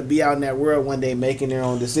day, they're going to be out in that world one day making their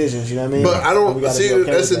own decisions. You know what I mean? But I And we don't gotta see. be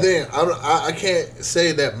okay That's the with that. thing. I can't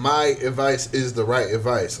say that my advice is the right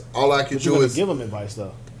advice. All I can But you're do going is to give them advice,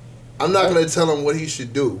 though. I'm not going to tell him what he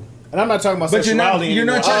should do. And I'm not talking about But you're not- sexuality you're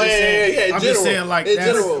not anymore. trying to Yeah. In I'm general, just saying, like, in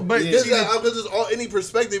that's- general, but because yeah. any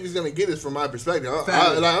perspective he's gonna get is from my perspective.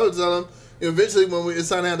 Facts. I would tell him eventually when it's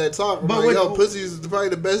time to have that talk. But But what- pussy is probably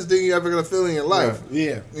the best thing you're ever gonna feel in your life.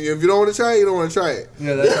 Yeah. If you don't want to try it, you don't want to try it.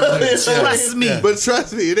 Yeah, that's Trust me. But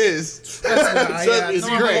trust me, it is. Trust me, it's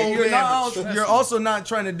no, great. You're also not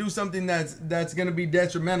trying to do something that's going to be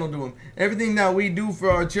detrimental to them. Everything that we do for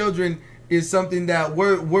our children is something that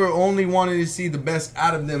we're only wanting to see the best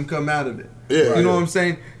out of them come out of it. Yeah. You know what I'm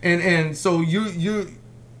saying? And so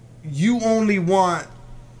you only want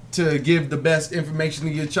to give the best information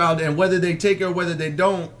to your child, and whether they take it or whether they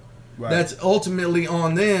don't, that's ultimately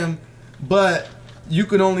on them. But you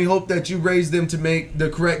can only hope that you raise them to make the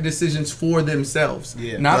correct decisions for themselves.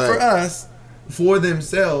 Yeah. Not for Right. us, for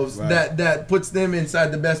themselves. Right. That puts them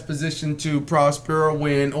inside the best position to prosper or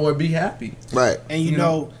win or be happy. Right. And you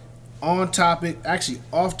know, on topic, actually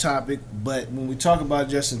off topic, but when we talk about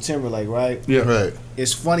Justin Timberlake, right? Yeah. Right.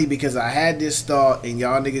 It's funny because I had this thought and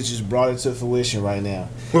y'all niggas just brought it to fruition right now.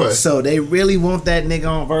 What? So they really want that nigga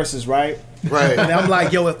on Versus, right? Right. And I'm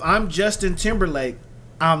like, yo, if I'm Justin Timberlake,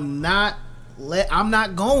 I'm not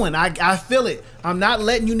going. I feel it. I'm not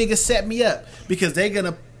letting you niggas set me up because they're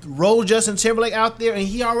gonna roll Justin Timberlake out there and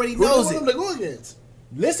he already Who do you knows want it. him to go against?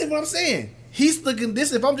 Listen what I'm saying. He's looking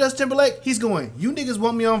this. If I'm Justin Timberlake, he's going, you niggas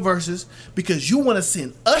want me on Versus because you want to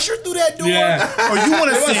send Usher through that door, Yeah. or you want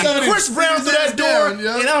to They want send somebody Chris to Brown sit through his that ass door, down,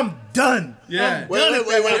 yeah. and I'm done. Yeah. Wait, Done wait, it.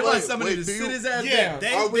 wait, They wait, want wait. somebody Wait, to do sit you- his ass Yeah, down.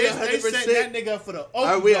 they Are we set 100%? that nigga up for the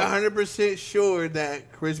Are open we door. 100% sure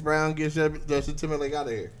that Chris Brown gets Justin Timberlake out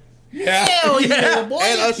of here? Yeah. Hell yeah, boy.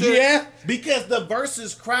 And Usher? Yeah. Because the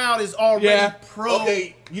Versus crowd is already Yeah. pro.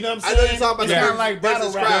 Okay. You know what I I'm know saying? you're talking about It's the kinda like battle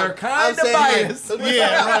versus rap. crowd. They're kinda I'm saying, biased. like,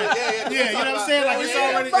 Yeah, right. Yeah, Yeah, you know what I'm saying? Like, it's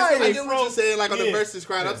already I get what pro. you're saying, like on the Yeah. versus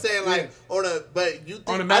crowd. I'm saying like on a, but you think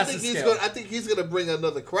On a I massive think he's scale. gonna, I think he's gonna bring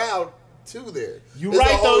another crowd to there. You It's a right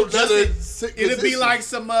whole though, nother Justin. sick It'd be position. like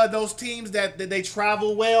some those teams that they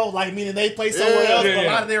travel well, like meaning they play somewhere Yeah. else, Yeah, but a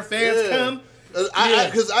yeah. lot of their fans Yeah. come. Yeah.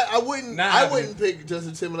 Because I wouldn't Nah, I wouldn't pick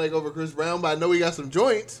Justin Timberlake over Chris Brown, but I know he got some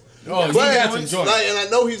joints. Oh, he But, got some joints. like, and I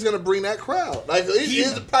know he's gonna bring that crowd. Like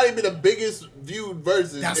he's probably be the biggest viewed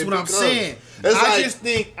versus. That's if what he I'm comes. saying. It's I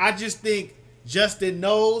like, just think Justin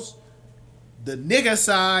knows the nigga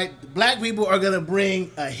side. The black people are gonna bring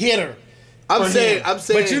a hitter. I'm for saying, him. I'm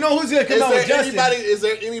saying. But you know who's gonna come out with Justin? Is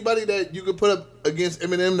there anybody that you could put up against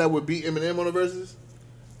Eminem that would beat Eminem on the verses?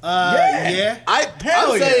 Yeah.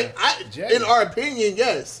 Hell I'm saying, Jay. in our opinion,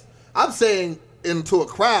 yes. I'm saying into a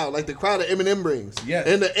crowd, like the crowd that Eminem brings. Yes.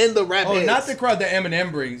 In the rap Oh, heads. not the crowd that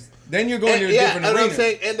Eminem brings. Then you're going to a yeah, different and arena. I'm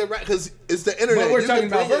saying, and the rap, because it's the internet. But we're You talking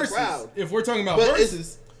can about bring a versus. crowd. If we're talking about But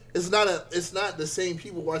versus, it's not the same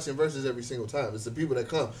people watching verses every single time. It's the people that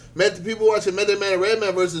come. The people watching Method Man and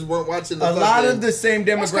Redman verses weren't watching the A lot of the same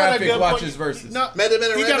demographic watches verses. No, Method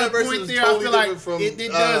Man and he got Redman a versus point is there. totally I feel like different from it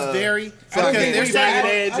does vary. I don't Because think there's we Jagged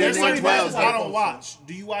got- Edge I and think we 112 got- I don't watch.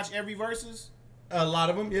 Do you watch every verses? A lot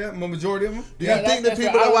of them, yeah, majority of them. Do Yeah, you think the that's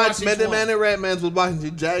people right. I that don't watch watch each Method one. Man and Redman was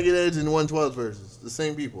watching Jagged Edge and 112 verses? The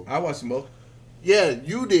same people. I watched them both. Yeah,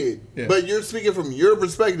 you did. Yeah. But you're speaking from your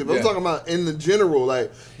perspective. I'm Yeah. talking about in the general,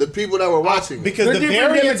 like the people that were watching. Because They're the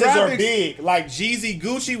different variances are demographics. big. Like Jeezy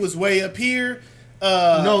Gucci was way up here.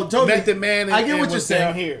 No, totally. Method Man and, I get and what you're was saying.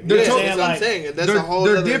 down here. They're You know totally- what that's what I'm Like, saying. That's They're, a whole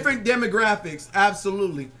they're other, different demographics,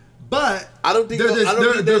 absolutely. But I don't think they're, I don't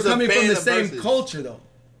think they're there's a coming from fan the of same verses. culture, though.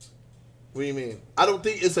 What do you mean? I don't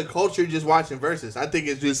think it's a culture just watching verses. I think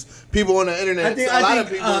it's just people on the internet. I think, a lot I of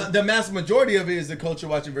think people. the mass majority of it is the culture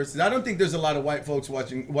watching verses. I don't think there's a lot of white folks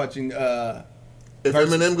watching. If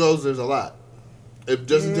Eminem goes, there's a lot. If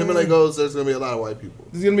Justin Timberlake goes, there's gonna be a lot of white people.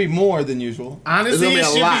 There's gonna be more than usual. honestly, It's it gonna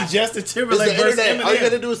should be a lot. be Justin It's Timberlake the versus internet. All you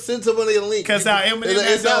gotta Eminem. do is send somebody a link. 'Cause how Eminem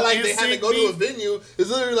it's not has like no they had to NSYNC go to a beef. venue. It's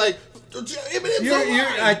literally like Eminem's You're,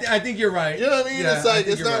 online. I think you're right. You know what I mean? Yeah, It's like I think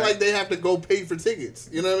it's you're not right. like they have to go pay for tickets.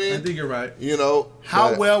 You know what I mean? I think you're right. You know How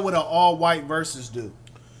but well would an all-white versus do?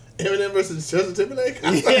 Eminem versus Justin Timberlake?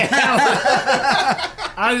 I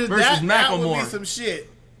just, Versus that would be Macklemore. some shit.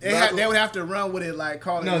 They would have to run with it, like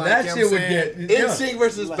call it. No, like, that you know shit what would I'm saying? get. NSYNC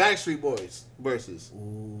versus Backstreet Boys versus.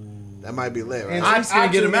 That might be lit, right? NSYNC's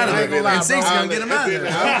gonna get him out of I ain't there. gonna lie, NSYNC's bro. gonna get him out of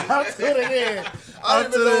there. I'll put it in. I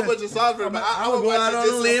don't even know a bunch of songs for it, but I would would go watch out it on a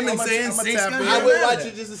just limb and I'ma- say I'ma NSYNC's tap gonna in. get I him would out of watch there.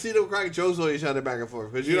 it just to see them crack jokes on each other back and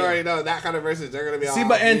forth because you already know that kind of verses they're gonna be. See, all,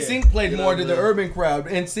 but NSYNC played You know more what to I the mean? urban crowd.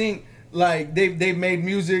 NSYNC, like they made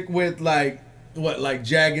music with like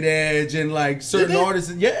Jagged Edge and like certain they?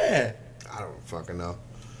 artists. Yeah, I don't fucking know.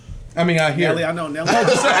 I mean, I hear. Nelly, I know Nelly. If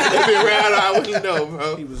it ran, I wouldn't know,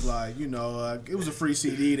 bro. He was like, it was a free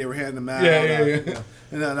CD. They were handing them out. Yeah.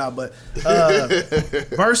 No, but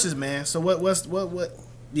versus, man. So what?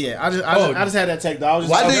 Yeah, I just had that take. Though. I was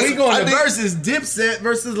just Why Oh, did- we going I to think- versus Dipset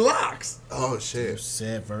versus Locks. Oh shit!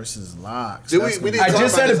 Dipset versus Locks. Did That's we gonna didn't be- I talk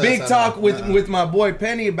just about had a this big last talk time. with my boy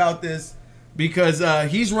Penny about this because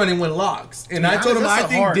he's running with Locks, and I told him That's I a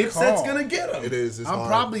think hard Dipset's call. gonna get him. It is. It's I'm hard.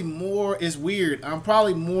 probably more. It's weird. I'm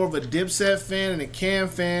probably more of a Dipset fan and a Cam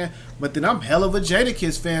fan, but then I'm hell of a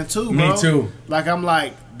Jadakiss fan too, bro. Me too. Like I'm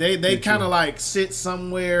like they kind of like sit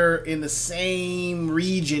somewhere in the same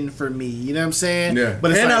region for me. You know what I'm saying? Yeah,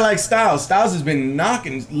 But it's and like, I like Styles. Styles has been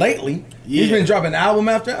knocking lately. He's Yeah. been dropping album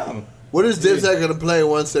after album. What is Dipset gonna play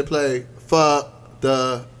once they play "Fuck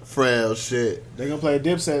the Frail Shit"? they gonna play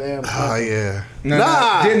Dipset and Oh yeah.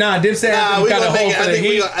 Nah, Dipset anthem we got a gonna hold make it. for the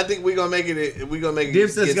heat. I think we gonna make it. We gonna make it.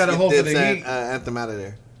 Dipset's got a hold for the Dipset, heat. anthem out of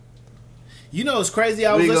there. You know, it's crazy.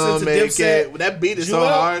 I was We gonna listening to make Dipset. it. That beat is so Joel-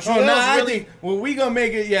 hard. Joel- Oh, nah, I really- think we gonna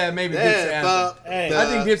make it. Yeah, maybe Dipset Yeah, anthem. fuck. Hey, the I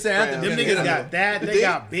think Dipset anthem Frail Them Yeah. niggas Shit. got that. They They-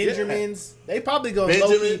 got Benjamins. They probably gonna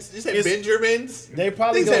Benjamins. You said it's- Benjamins. They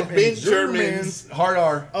probably They said gonna Benjamins. Hard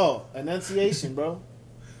R. Oh, enunciation, bro.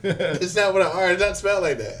 It's not what an R. It's not spelled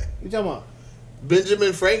like that. You talking about?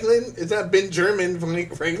 Benjamin Franklin. It's not Benjamin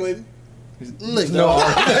Franklin. Look, No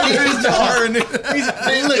dog. R. There's the R in it.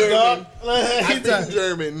 Look, dog. I've He's been a-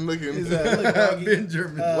 German looking. he's a- look, dog.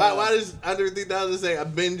 Benjamin. Why does Andre 3000 say a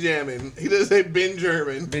Benjamin? He doesn't say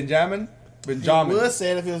Benjamin. Benjamin. Would Benjamin.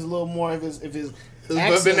 say it if it was a little more, if his But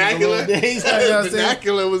accent was a vernacular. little- He's like, you know what I'm saying?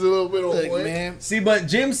 Vernacular was a little bit on Look, point. man. See, but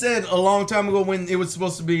Jim said a long time ago when it was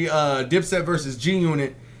supposed to be Dipset versus G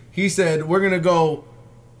Unit, he said we're gonna go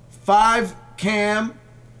 5 Cam,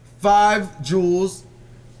 5 Jules,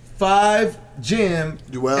 5 Jim,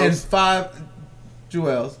 Jewels. and 5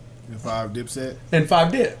 Jewels, If I Dipset. and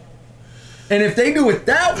 5 Dip. And if they do it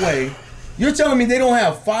that way, you're telling me they don't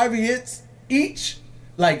have 5 hits each,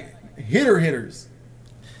 like hitters.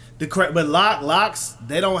 But locks,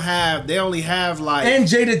 they only have like. And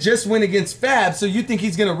Jada just went against Fab, so you think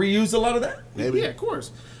he's gonna reuse a lot of that? Maybe. Yeah, of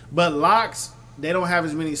course. But locks, they don't have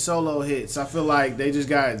as many solo hits. I feel like they just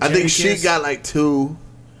got. I think Jadakiss she got like 2.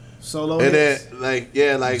 solo And hits. then, like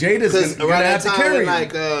Jada's 'cause gonna around have that to time carry when,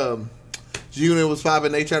 him. G-Unit was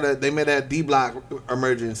popping, they made that D-Block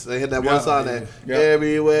emergence. They had that one Yeah, song yeah, that yeah.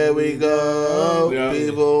 everywhere we go, Yeah.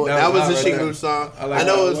 people. That That was was a hot She right Group there. song. I like I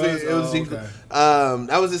know it that. was it was Oh, G okay.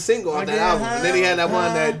 That was a single on that album. And then he had that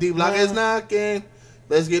one that D-Block is knocking.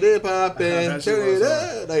 Let's get it poppin', that shit turn it was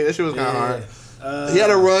up. Like that shit was kind of hard. Yeah. He had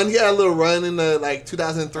a run. He had a little run in the like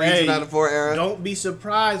 2003, Hey, 2004 era. Don't be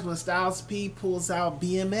surprised when Styles P pulls out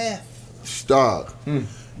BMF. Dog. Niggas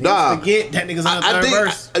Dog. forget that nigga's on the I third think,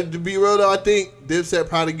 verse. to be real though, I think Dipset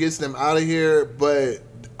probably gets them out of here, but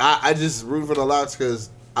I just root for the Locks because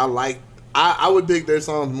I like I would dig their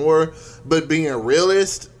songs more, but being a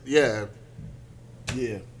realist, yeah.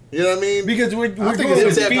 Yeah. You know what I mean? Because we're going think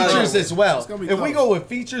with it's features as well. It's gonna be If we close. go with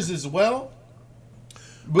features as well,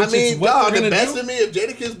 which I mean, is what dog, we're the gonna best do, of me. If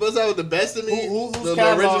Jadakiss busts out with the best of me, Whose the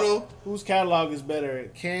catalog, original, whose catalog is better,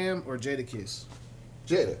 Cam or Jadakiss?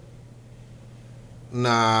 Jada.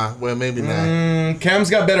 Nah, well maybe not. Cam's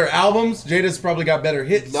got better albums. Jada's probably got better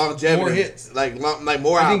hits. Longevity, More hits. like more.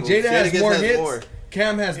 I think albums. Jada has Jadakiss more hits.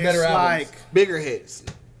 Cam has better albums. bigger hits.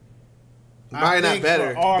 Probably not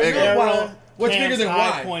better. Bigger. era, Well, what's Cam's bigger than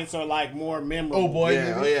high why? points are like more memorable. Oh boy.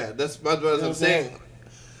 Yeah, oh yeah, that's what what I'm I'm saying. saying?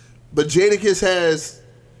 But Jadakiss has,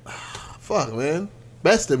 fuck man,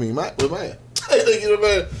 best of me, with Maya. You know,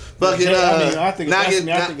 man, fucking. I think not it's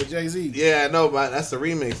get- I think of Jay-Z. Yeah, no, but that's the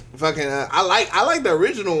remix. Fucking, I like the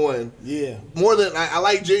original one Yeah. more than I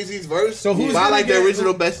like Jay-Z's verse. So who's but I gonna like the get-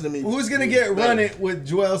 original best of me. Who's gonna get better. Run It with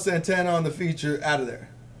Joel Santana on the feature out of there?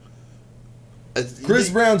 Chris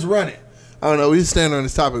I Brown's Run It. don't know. We just stand on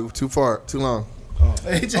this topic too long. Oh,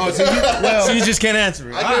 so you just can't answer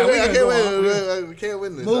it. I All can't right, we win. I gonna can't go on. win. We can't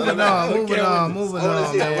win this. Moving I on, moving on, moving on,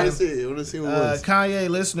 want to man. see. I want to see who wins. Kanye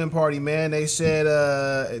listening party, man. They said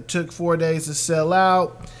it took 4 days to sell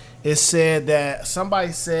out. It said that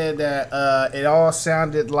somebody said that it all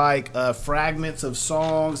sounded like fragments of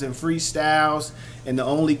songs and freestyles, and the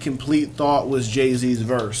only complete thought was Jay-Z's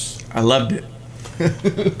verse. I loved it.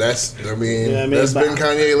 That's Yeah, I mean, that's but- been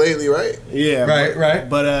Kanye lately, right? Yeah, Right.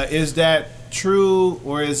 But is that true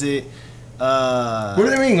or is it? What do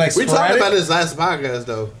they mean? Like We talked sporadic? about this last podcast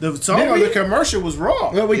though. The song Did on we? the commercial was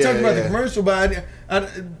raw. Well, we Yeah, talked about yeah. the commercial, but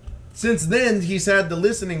since then he's had the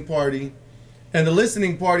listening party, and the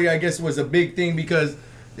listening party, I guess, was a big thing because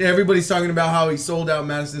everybody's talking about how he sold out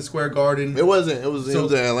Madison Square Garden. It wasn't. It was in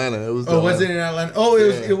Atlanta. It was. Was it in Atlanta? Oh, it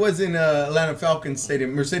was. Yeah. It was in Atlanta Falcons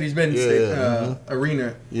Stadium, Mercedes-Benz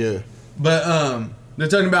Arena. Yeah. But they're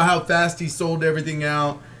talking about how fast he sold everything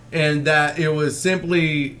out, and that it was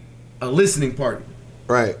simply a listening party,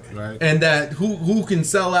 Right. and that who can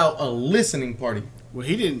sell out a listening party? Well,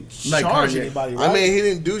 he didn't Like charge Kanye. anybody. Right? I mean, he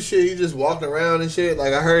didn't do shit. He just walked around and shit.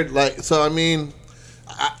 Like I heard, like so. I mean,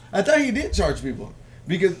 I thought he did charge people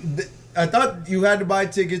because I thought you had to buy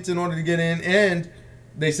tickets in order to get in, and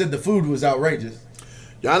they said the food was outrageous.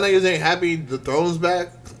 y'all niggas ain't happy the throne's back.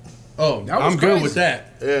 Oh, That was I'm good crazy. with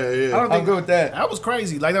that. Yeah, I yeah. don't I'm think good with that. That was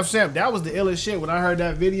crazy. Like I'm saying, that was the illest shit when I heard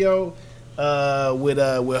that video with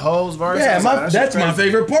Ho's verse. I Yeah, was like, that shit that's my crazy.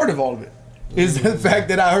 favorite part of all of it. Is the fact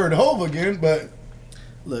that I heard Hove again, but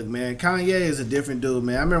Look, man, Kanye is a different dude,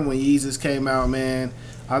 man. I remember when Yeezus came out, man.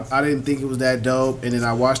 I didn't think it was that dope, and then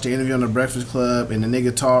I watched the interview on the Breakfast Club, and the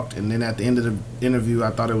nigga talked, and then at the end of the interview,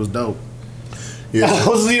 I thought it was dope. Yeah.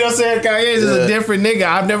 You know what I'm saying? Kanye is Yeah. a different nigga.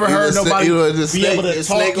 I've never heard nobody be able to talk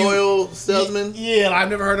snake you. oil salesman. Yeah, I've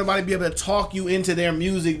never heard nobody be able to talk you into their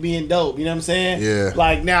music being dope. You know what I'm saying? Yeah.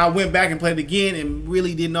 Like now, I went back and played it again, and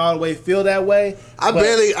really didn't all the way feel that way. I But-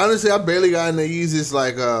 barely got into Yeezus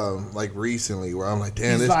like recently, where I'm like,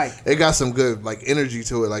 damn, He's this like- it got some good like energy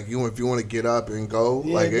to it. Like if you want to get up and go,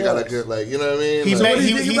 Yeah, like it it got a does. good like you know what I mean. He Like, what do you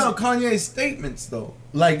He- think he's- about Kanye's statements though?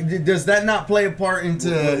 Like, does that not play a part into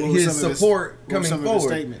What was his some of his- support what was coming some of his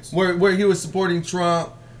forward? statements? Where he was supporting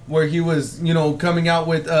Trump, where he was coming out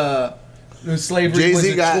with slavery was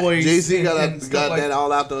a choice. Jay-Z and got stuff like that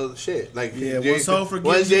all out the shit. Like Yeah, Jay- once Ho forgives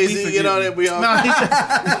once you, we Jay-Z forgive get on you. it, we all. No,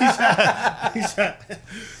 he shot.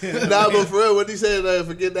 Nah, but for real, what he said,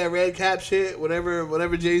 forget that red cap shit.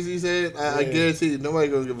 Whatever Jay-Z said, I guarantee you, nobody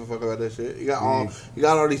gonna give a fuck about that shit. You got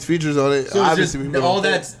all these features on it. So it's Obviously, just, people all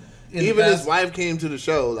don't that's in the even his past. wife came to the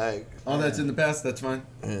show. Like, All that's in the past. That's fine.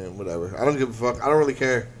 whatever. I don't give a fuck. I don't really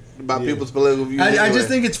care about people's political views. I anyway. just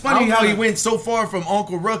think it's funny I'm how he gonna- went so far from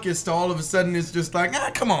Uncle Ruckus to all of a sudden it's just like,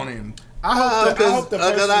 come on in. I hope the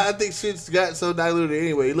person. I think shit's got so diluted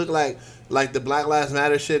anyway. He looked like the Black Lives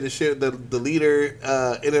Matter shit. The shit. The leader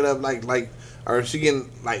ended up or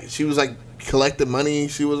she was like collecting money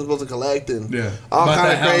she wasn't supposed to collect and all About kind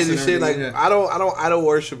that of house crazy and shit. Like everything, I don't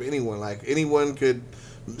worship anyone. Like anyone could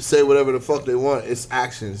say whatever the fuck they want. It's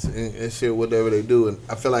actions and shit. Whatever they do, and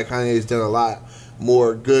I feel like Kanye's done a lot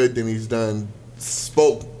more good than he's done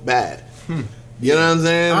spoke bad. You know what I'm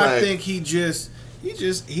saying? I Like, think he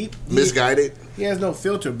misguided. He has no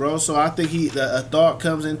filter, bro. So I think a thought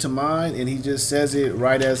comes into mind, and he just says it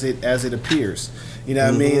right as it appears. You know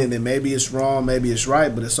what I mean? And then maybe it's wrong, maybe it's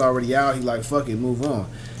right, but it's already out. He like, fuck it, move on.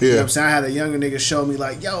 You know what I'm saying? I had a younger nigga show me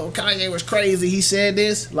like, yo, Kanye was crazy. He said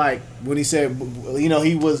this. Like when he said,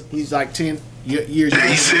 he's like 10 years.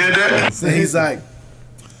 He said that. And he's like,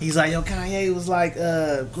 He's like, yo, Kanye was like,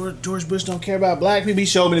 George Bush don't care about black people. He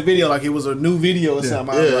showed me the video like it was a new video or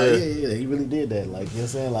something. I was like, yeah, he really did that. Like, you know what I'm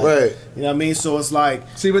saying? Like, right. You know what I mean? So it's like,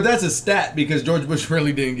 see, but that's a stat because George Bush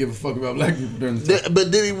really didn't give a fuck about black people during the time.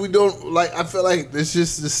 But then we don't like. I feel like it's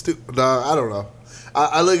just the stupid. Nah, I don't know.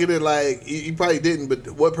 I look at it like he probably didn't, but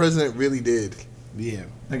what president really did? yeah.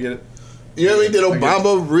 I get it. You know what I mean? Did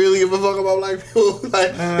Obama really give a fuck about black people?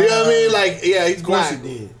 Like, you know what I mean? Like, yeah, he's Of course black.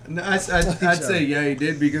 he did. No, I'd say yeah, he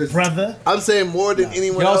did because Brother. I'm saying more than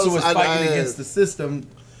anyone he else. also was fighting against the system.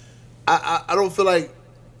 I don't feel like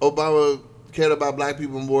Obama cared about black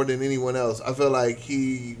people more than anyone else. I feel like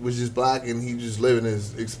he was just black and he just living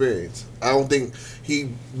his experience. I don't think he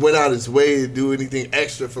went out his way to do anything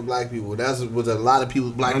extra for black people. That's what a lot of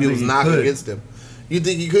people, black people, was knocking against him. You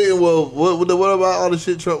think he couldn't? Well, what about all the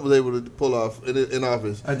shit Trump was able to pull off in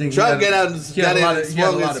office? I think Trump got out and he had a lot of his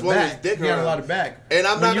dick He had a around. lot of back. And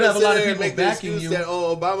I'm When not you going have to a lot sit of there and people make the backing excuse you. that,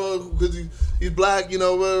 Obama, because he's black, you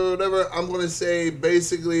know, whatever. I'm going to say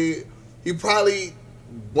basically he probably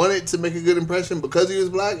wanted to make a good impression because he was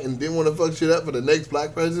black and didn't want to fuck shit up for the next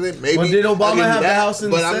black president. Maybe. Well, did I'll Obama give you have the that, House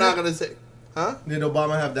and the But I'm Senate? not going to say. Huh? Did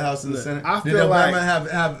Obama have the House and the Senate? I Did feel Obama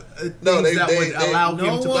like have No, things they- that they- would they- allow No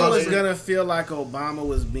him to one was prosper? gonna feel like Obama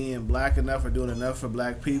was being black enough or doing enough for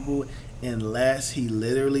black people unless he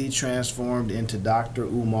literally transformed into Dr.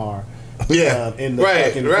 Umar. Yeah. In the Right,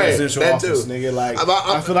 fucking right. presidential That office, too. nigga. Like,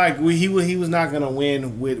 I- I feel like he was not gonna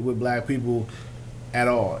win with black people at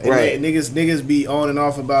all. And Right. niggas be on and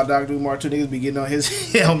off about Dr. Umar too. Niggas be getting on his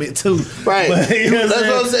helmet too. Right. But, you know That's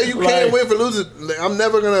what I'm saying. You can't Like, win for losing. Like, I'm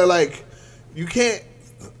never gonna like. You can't.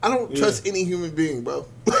 I don't trust any human being, bro.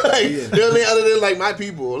 Like, you know what I mean? Other than like my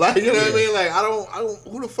people. Like, you know what I mean? Like, I don't.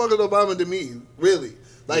 Who the fuck is Obama to me? Really?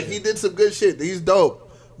 Like, he did some good shit. He's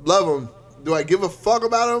dope. Love him. Do I give a fuck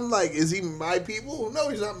about him? Like, is he my people? No,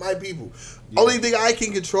 he's not my people. Only thing I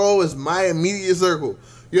can control is my immediate circle.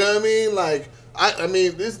 You know what I mean? Like, I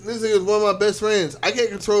mean, this nigga is one of my best friends. I can't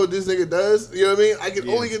control what this nigga does. You know what I mean? I can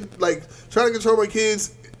only get, like, trying to control my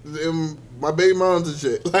kids and my baby moms and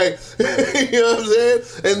shit. Like, you know what I'm saying?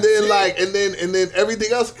 And then, like, and then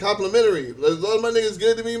everything else complimentary. As long as my niggas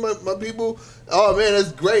good to me, my people, oh, man,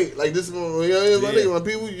 that's great. Like, this, you know, my nigga, my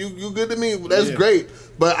people, you good to me, that's great.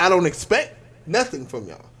 But I don't expect nothing from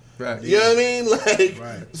y'all. Right. You know what I mean? Like,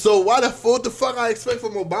 Right. so what the fuck I expect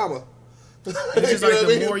from Obama? It's just You know like what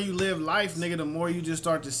I the mean? more you live life, nigga, the more you just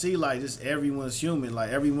start to see like just everyone's human. Like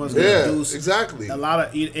everyone's Yeah, gonna do exactly. a lot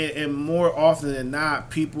of, and more often than not,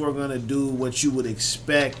 people are gonna do what you would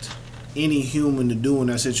expect any human to do in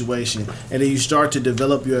that situation, and then you start to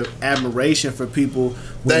develop your admiration for people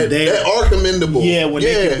when They are commendable. yeah, when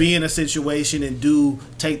they can be in a situation and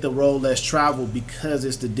take the road less traveled because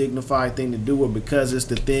it's the dignified thing to do, or because it's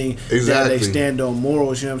the thing that Exactly. they stand on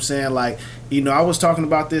morals. You know what I'm saying? Like, you know, I was talking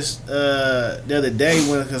about this the other day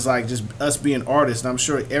because like just us being artists, and I'm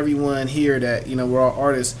sure everyone here that, you know, we're all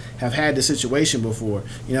artists, have had this situation before.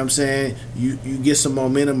 You know what I'm saying? You get some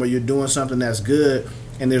momentum or you're doing something that's good,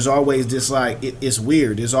 and there's always this like it's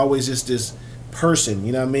weird. There's always just this person.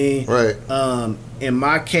 You know what I mean? Right. In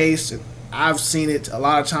my case, I've seen it a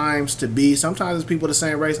lot of times to be, sometimes it's people of the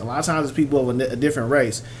same race, a lot of times it's people of a different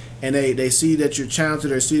race, and they see that you're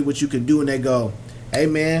talented or see what you can do, and they go, hey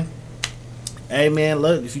man,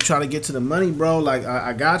 look, if you try to get to the money, bro, like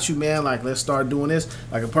I got you, man, like let's start doing this.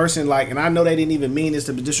 Like a person, like, and I know they didn't even mean this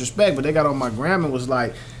to be disrespect, but they got on my gram and was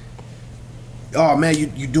like, oh man,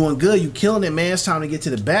 you doing good, you killing it, man, it's time to get to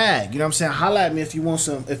the bag. You know what I'm saying? Holla at me if you want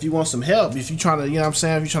some help. If you trying to, you know what I'm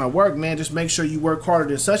saying, if you trying to work, man, just make sure you work harder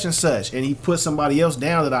than such and such. And he put somebody else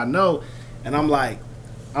down that I know, and I'm like,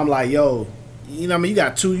 yo, you know what I mean,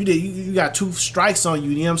 you got two strikes on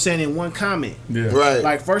you know what I'm saying, in one comment. Yeah. Right.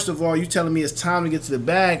 Like, first of all, you telling me it's time to get to the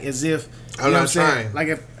bag as if you I'm know not what I'm saying? trying.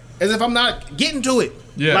 Like as if I'm not getting to it.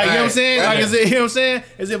 Yeah. Like, you know what I'm Right, saying? right. Like, as if, you know what I'm saying?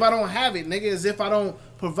 As if I don't have it, nigga. As if I don't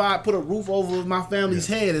put a roof over my family's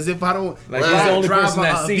head. As if I don't Like, he's the only drive person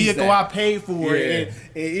that a sees vehicle that. I paid for, Yeah. and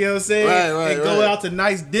you know what I'm saying? Right, and go right. out to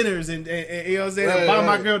nice dinners and you know what I'm saying? Right, and buy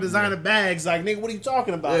my right. girl designer bags. Like, nigga, what are you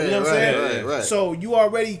talking about? Yeah, you know what I'm right, saying? right, right. So you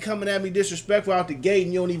already coming at me disrespectful out the gate,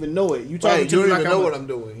 and you don't even know it. You talking Right. to You me don't like even know I'm what I'm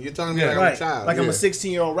doing. You're talking to me Yeah. like right, I'm a child. like I'm Yeah. a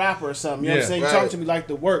 16-year-old rapper or something. You know what I'm Yeah. saying? You Right. talking to me like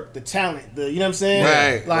the work, the talent, the, you know what I'm saying?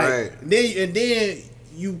 Right, Like, right. Then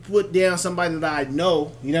you put down somebody that I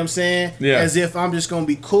know, you know what I'm saying? Yeah. As if I'm just gonna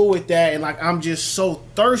be cool with that, and like I'm just so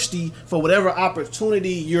thirsty for whatever opportunity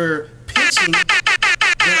you're pitching, then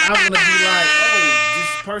I'm gonna be like, oh,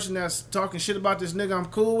 this person that's talking shit about this nigga I'm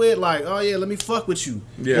cool with, like, oh yeah, let me fuck with you.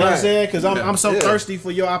 You know what I'm Right. saying? Because I'm so Yeah. thirsty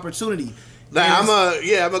for your opportunity. Like, I'm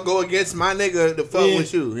gonna go against my nigga to fuck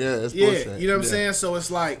with you. Yeah, that's bullshit. You know what I'm saying? So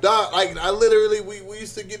it's like, dog, like I literally we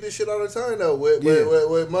used to get this shit all the time though with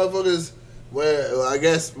motherfuckers. Where I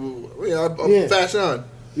guess I'm fashion.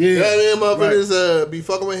 Yeah, you know what I mean? Motherfuckers be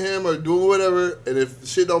fucking with him or doing whatever, and if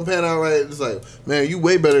shit don't pan out right, it's like, man, you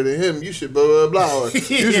way better than him. You should blah blah blah. Or you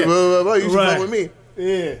should blah blah blah. You should fuck with me.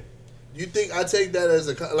 Yeah. You think I take that as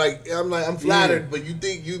I'm flattered, but you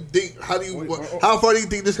think how far do you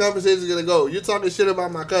think this conversation is gonna go? You're talking shit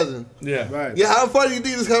about my cousin. Yeah, right. Yeah, how far do you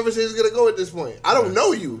think this conversation is gonna go at this point? I don't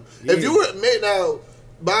know you. Yeah. If you were now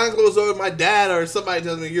behind closed doors, my dad or somebody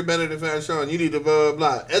tells me you're better than Fashion, you need to blah blah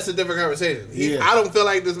blah. That's a different conversation. I don't feel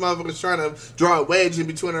like this motherfucker's trying to draw a wedge in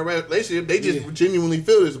between our relationship. They just genuinely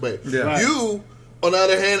feel this way. Yeah. Right. You, on the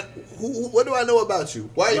other hand, what do I know about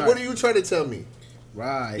you? Why? Right. What are you trying to tell me?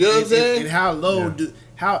 Right. You know what I'm saying? And how low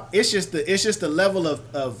how it's just the level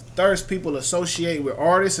of thirst people associate with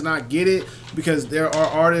artists, and I get it because there are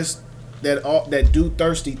artists that do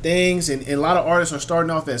thirsty things, and a lot of artists are starting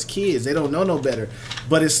off as kids. They don't know no better.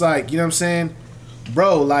 But it's like, you know what I'm saying?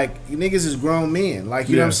 Bro, like niggas is grown men. Like,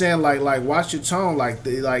 you know what I'm saying? Like watch your tone. Like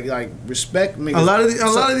respect niggas. A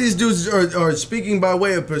lot of these dudes are speaking by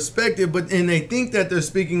way of perspective, and they think that they're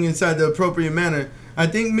speaking inside the appropriate manner. I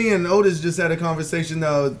think me and Otis just had a conversation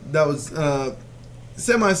that was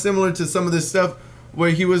semi-similar to some of this stuff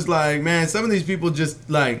where he was like, man, some of these people just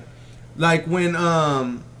like when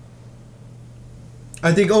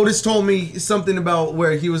I think Otis told me something about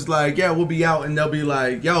where he was like, yeah, we'll be out, and they'll be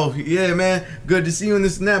like, yo, yeah, man, good to see you in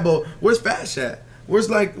this and that, but where's Fash at? Where's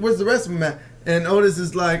the rest of them at? And Otis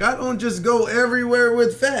is like, I don't just go everywhere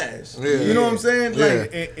with Fash. Yeah, you know what I'm saying?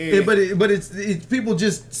 Like, but it's people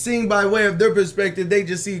just seeing by way of their perspective. They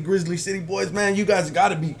just see Grizzly City boys, man. You guys got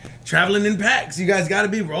to be traveling in packs. You guys got to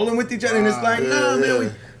be rolling with each other. And it's like, man,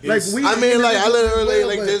 I literally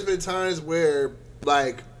like. There's been times where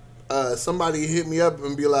like somebody hit me up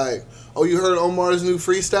and be like, oh, you heard Omar's new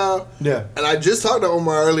freestyle? Yeah. And I just talked to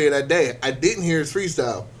Omar earlier that day. I didn't hear his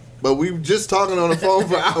freestyle. But we were just talking on the phone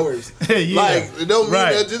for hours. Like, it don't mean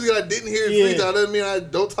that just because I didn't hear his freestyle doesn't mean I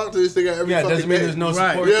don't talk to this nigga every fucking day. Doesn't mean there's no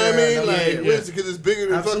support. You know what I mean? Like, because it's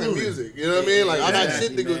bigger than fucking music. You know what I mean? Like, I got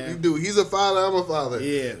shit to do. He's a father, I'm a father.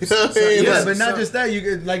 Yeah. You know what I mean? Yeah, but not just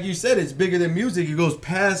that. Like you said, it's bigger than music. It goes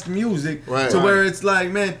past music to where it's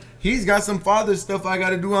like, man, he's got some father stuff I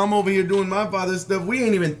got to do. I'm over here doing my father stuff. We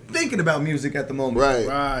ain't even thinking about music at the moment. Right. You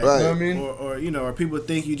know what I mean? Or people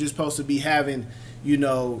think you're just supposed to be having, you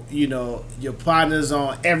know, your partners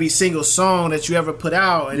on every single song that you ever put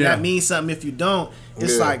out, and that means something if you don't.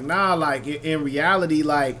 It's like, nah, like in reality,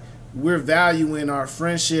 like we're valuing our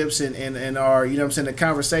friendships and our, you know what I'm saying, the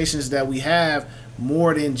conversations that we have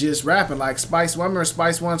more than just rapping. Like Spice One, I remember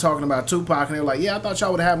Spice One talking about Tupac, and they were like, yeah, I thought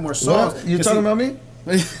y'all would have more songs. What? You talking about me?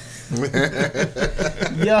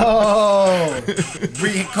 Yo,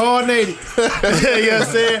 reincarnated. You know what I'm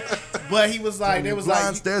saying? But he was like, they was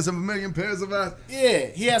like, stairs of a million pairs of eyes. Yeah,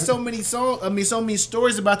 he had so many songs. I mean, so many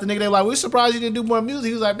stories about the nigga. They were like, we're surprised you didn't do more music.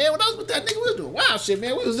 He was like, man, when I was with that nigga, we was doing wild shit,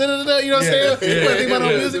 man. We was, you know what I'm saying? We wasn't thinking about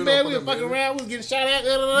no music, man. We was fucking around. We was getting shot at. You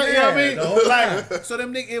know what I mean? Like, so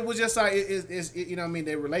them niggas, it was just like, it, you know what I mean?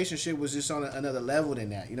 Their relationship was just on another level than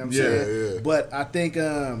that. You know what I'm saying? Yeah. But I think,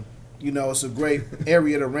 you know, it's a great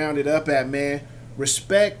area to round it up at, man.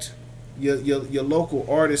 Respect your local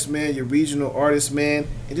artists, man, your regional artists, man,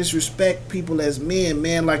 and just respect people as men,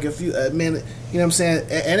 man. Like if you men, you know what I'm saying,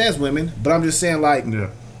 and as women. But I'm just saying, like,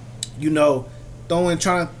 you know, trying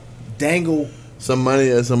to dangle some money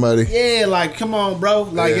at somebody. Yeah, like, come on, bro.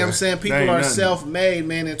 Like, you know what I'm saying, people are self-made,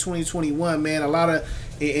 man. In 2021, man, a lot of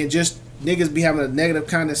and just niggas be having a negative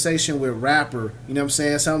conversation with rapper. You know what I'm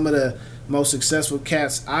saying? Some of the most successful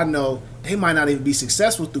cats I know, they might not even be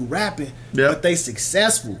successful through rapping, but they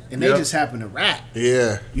successful and they just happen to rap.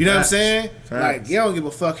 Yeah. You know what I'm saying? Like, they don't give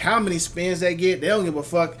a fuck how many spins they get. They don't give a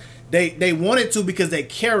fuck. They want it to because they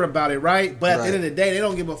care about it, right? But at the end of the day, they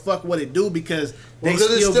don't give a fuck what it do because they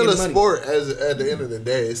still it's still get a money. sport. At the end of the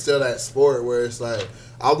day, it's still that sport where it's like,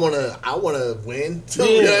 I wanna win too.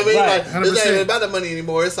 You know what I mean? Right, like, it's not even about the money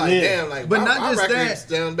anymore. It's like, damn, like, but my not just record's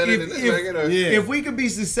down better than this record. Or, if we could be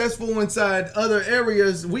successful inside other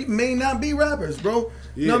areas, we may not be rappers, bro.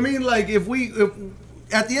 You know what I mean? Like, if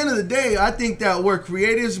at the end of the day, I think that we're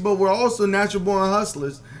creatives, but we're also natural born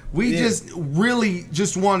hustlers. We just really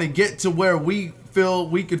just want to get to where we feel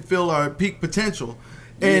we could feel our peak potential.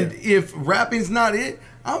 And if rapping's not it,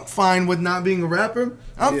 I'm fine with not being a rapper.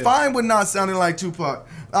 I'm fine with not sounding like Tupac.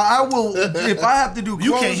 I will, if I have to do.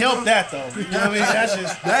 You can't help that though. You know what I mean? That's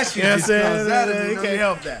just that shit just comes out of me. You can't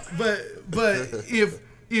help that. But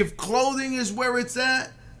if clothing is where it's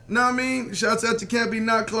at, Know what I mean? Shouts out to Can't Be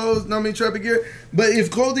Not Clothes. Know what I mean? Trappy Gear. But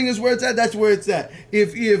if clothing is where it's at, that's where it's at.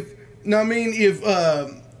 If know what I mean? If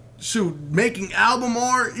making album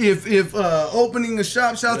art, if opening a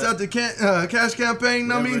shop, shouts out to Cash Campaign.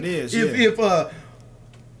 Know what I mean? It is, if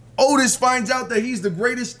Otis finds out that he's the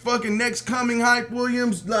greatest fucking next coming Hype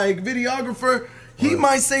Williams like videographer, he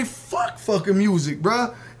might say fuck fucking music,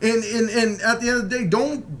 bruh. And at the end of the day,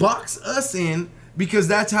 don't box us in because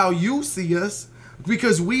that's how you see us.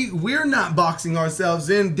 Because we're not boxing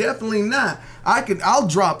ourselves in, definitely not. I'll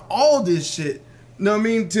drop all this shit. Know what I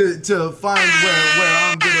mean? To find where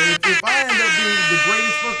I'm gonna. If I end up being the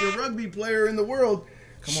greatest fucking rugby player in the world,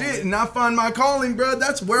 and I find my calling, bro,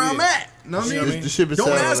 that's where I'm at. Know what I mean? Don't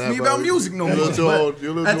ask me about music no more. At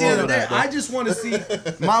the end of the day, I just want to see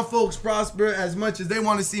my folks prosper as much as they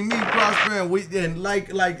want to see me prosper. And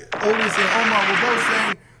like Otis and Omar were both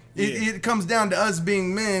saying, it comes down to us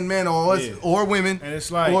being men or us or women, and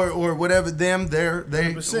it's like or whatever they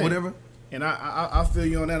 100%. Whatever. And I feel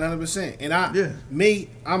you on that 100%. And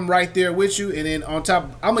I'm right there with you. And then on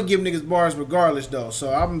top, I'm gonna give niggas bars regardless though.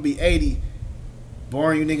 So I'm gonna be 80,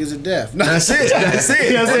 boring you niggas to death. That's it. That's it.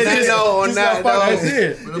 You know what I'm saying? That's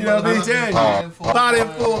it. You know what I'm saying? Thought in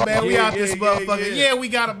full, man. We out this motherfucker. Yeah, we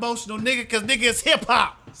got emotional nigga, cause nigga is hip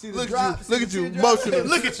hop. Look at you, emotional.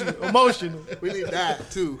 Look at you, emotional. We need that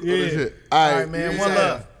too. Yeah. All right, man. One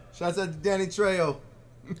love. Shouts out to Danny Trejo.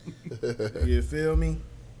 You feel me?